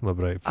toast for my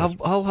breakfast.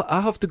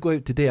 I have to go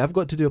out today. I've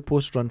got to do a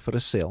post run for a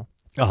sale.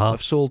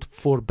 I've sold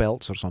 4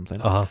 belts or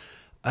something.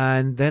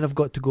 And then I've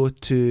got to go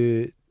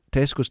to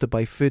Tesco's to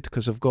buy food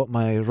because I've got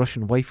my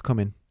Russian wife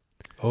coming.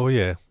 Oh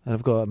yeah. And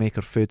I've got to make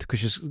her food because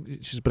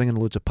she's bringing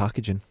loads of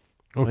packaging.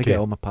 Okay. I get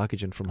all my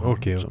packaging from her.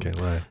 Okay,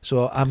 right.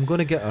 So I'm going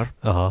to get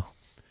her.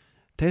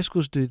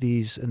 Tesco's do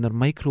these in their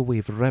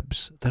microwave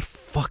ribs. They're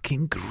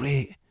fucking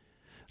great.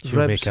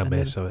 She'll make a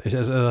mess of it.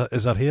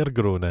 Is her hair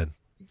growing in?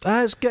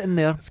 It's getting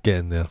there. It's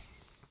getting there.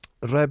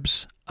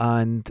 Ribs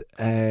and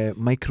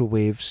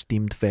microwave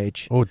steamed veg.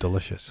 Oh,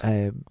 delicious.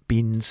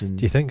 Beans and...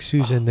 Do you think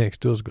Susan next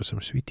door's got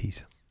some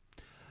sweeties?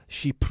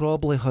 She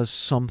probably has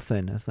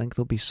something. I think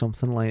there'll be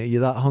something like... Are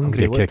you that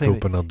hungry? I'm going to kick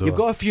open her door. You've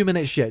got a few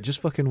minutes yet. Just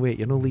fucking wait.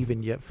 You're not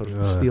leaving yet for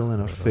stealing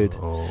her food.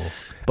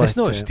 But it's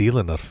not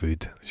stealing her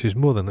food. She's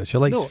more than that. She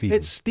likes feeding. No,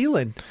 it's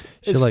stealing.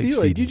 She likes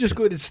stealing. Feeding. You just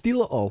go to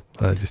steal it all.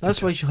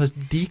 That's why she has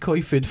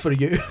decoy food for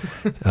you.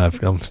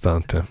 I'm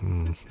starting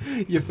to...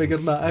 You figured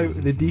that out,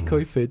 the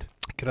decoy food.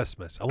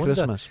 Christmas.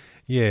 Christmas.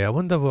 Yeah, I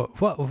wonder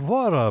what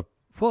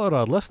are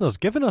our listeners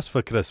giving us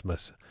for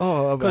Christmas?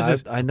 Oh,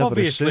 because I never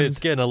obviously assumed. It's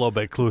getting a little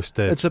bit close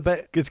to. It's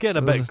getting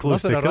a bit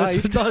close to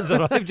Christmas. Nothing's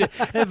arrived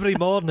every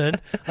morning.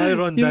 I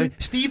run down.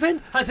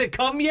 Stephen, has it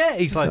come yet?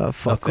 He's like,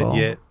 nothing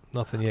yet.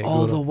 Nothing yet.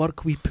 All the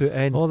work we put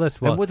in. All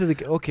this work. And what do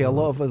they? Okay, a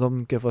lot of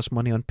them give us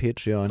money on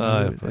Patreon.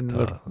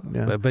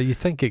 But you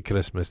think at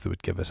Christmas they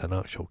would give us an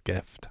actual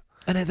gift?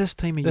 And at this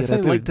time of year,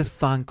 I'd like to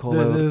thank all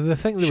our... The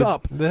thing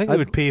they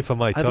would pay for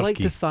my turkey. I'd like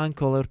to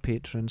thank all our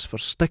patrons for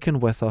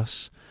sticking with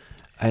us.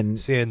 And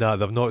saying that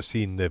they've not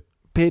seen the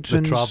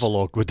patrons, the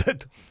travelogue we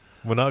did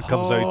when that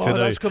comes out tonight.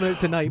 That's coming out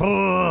tonight.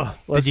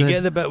 Did you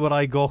get the bit where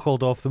I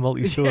goggled off the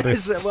multi-story?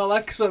 Yes, well,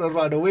 I sort of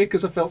ran away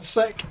because I felt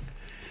sick.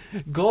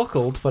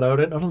 Goggled for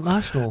our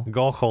international.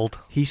 Goggled.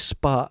 He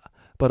spat,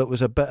 but it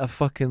was a bit of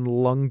fucking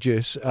lung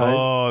juice.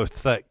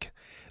 Thick.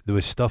 There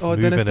was stuff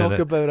moving in it. About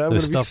it. I'm there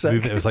was stuff sick.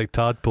 Moving. It was like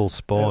tadpole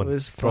spawn. It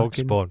was frog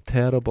spawn.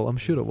 Terrible. I'm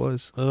sure it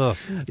was. Ugh.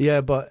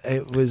 Yeah, but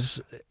it was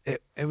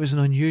an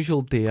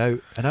unusual day out,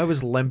 and I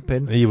was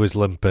limping. He was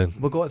limping.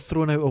 We got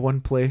thrown out of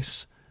one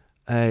place.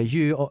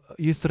 You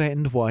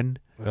threatened one.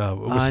 We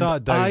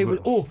sat down.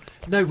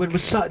 Now when we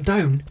sat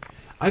down,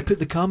 I put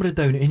the camera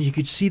down, and you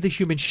could see the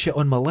human shit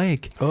on my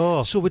leg.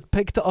 Oh. So we'd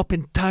picked it up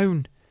in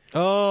town.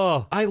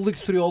 Oh! I looked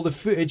through all the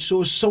footage,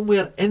 so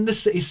somewhere in the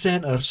city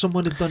centre,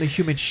 someone had done a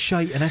human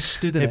shite, and I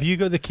stood in it. Have you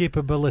got the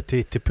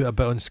capability to put a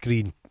bit on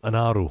screen an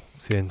arrow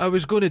saying... I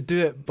was going to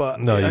do it, but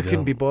no, I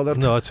couldn't be bothered.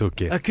 No, it's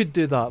okay. I could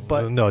do that,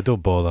 but... No,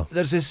 don't bother.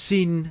 There's a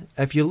scene,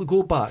 if you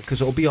go back,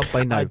 because it'll be up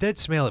by now. I did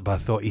smell it, but I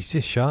thought, he's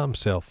just shot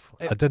himself.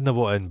 I didn't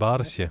want to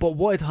embarrass you. But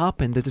what had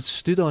happened, it had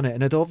stood on it,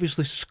 and it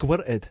obviously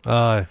squirted.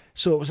 Aye.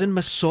 So it was in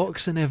my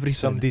socks and everything.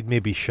 Somebody'd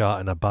maybe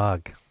shot in a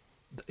bag.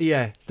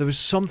 Yeah, there was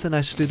something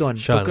I stood on.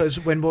 Because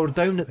when we were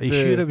down at Are you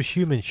sure it was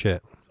human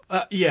shit?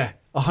 Yeah,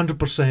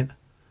 100%.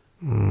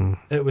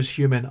 It was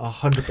human,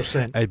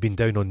 100%. I'd been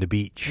down on the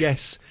beach.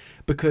 Yes,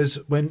 because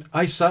when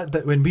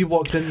we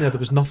walked in there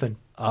was nothing.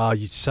 How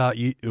did...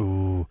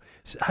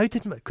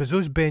 Because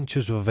those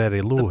benches were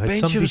very low. Had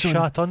somebody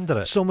shot under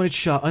it? Someone had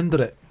shot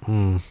under it.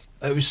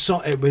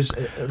 It was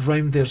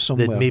around there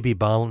somewhere. They'd maybe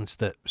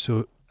balanced it.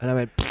 And I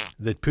went...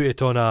 They'd put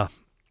it on a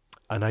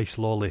nice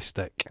lolly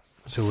stick.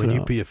 So when you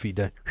put your feet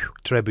down,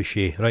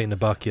 trebuchet right in the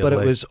back of your leg.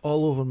 But it was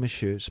all over my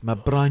shoes. My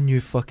brand new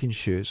fucking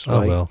shoes. Right?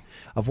 Oh well.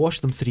 I've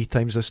washed them 3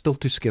 times. I'm still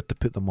too scared to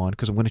put them on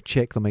because I'm going to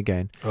check them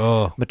again.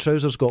 Oh. My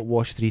trousers got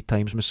washed 3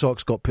 times. My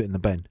socks got put in the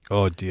bin.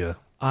 Oh dear.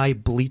 I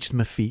bleached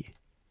my feet.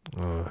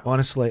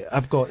 Honestly,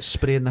 I've got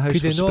spray in the house.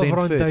 Could you not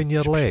run down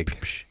your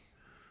leg?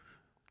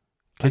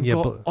 Can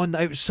you on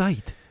the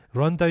outside?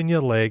 Run down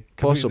your leg.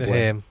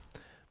 Possibly.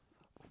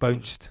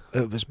 Bounced.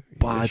 It was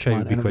bad,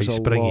 man. It would be quite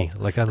springy,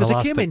 like an elastic. Because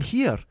I came in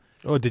here.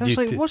 Oh, did I you? was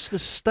like, what's the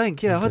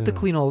stink? Yeah, I had to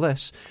clean all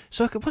this.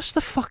 So what's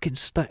the fucking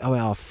stink? I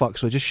went, oh fuck!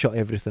 So I just shut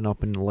everything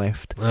up and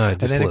left. And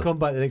then I come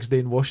back the next day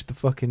and washed the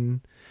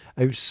fucking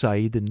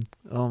outside, and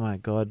oh my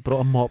god,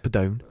 brought a mop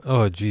down.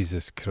 Oh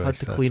Jesus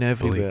Christ! Had to clean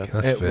everywhere.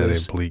 That's very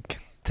bleak.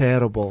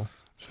 Terrible.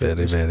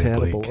 Very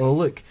terrible. bleak. Oh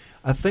look,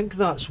 I think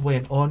that's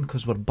went on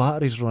because our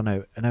batteries run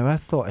out, and now I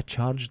thought I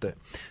charged it.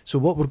 So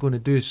what we're going to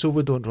do, so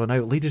we don't run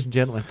out, ladies and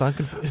gentlemen, thank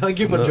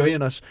you for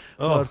joining us.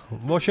 For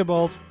wash your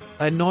balls.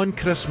 A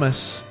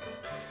non-Christmas.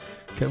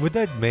 We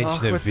did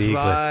mention it vaguely.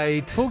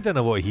 Tried. Folk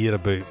didn't want to hear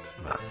about.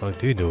 Well,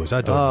 who knows?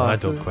 I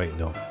don't quite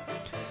know.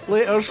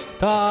 Laters.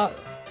 Ta.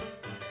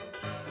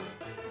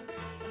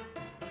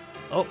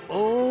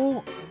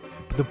 Oh.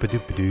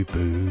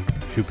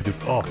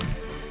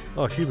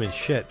 Oh, human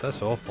shit.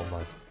 That's awful,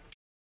 man.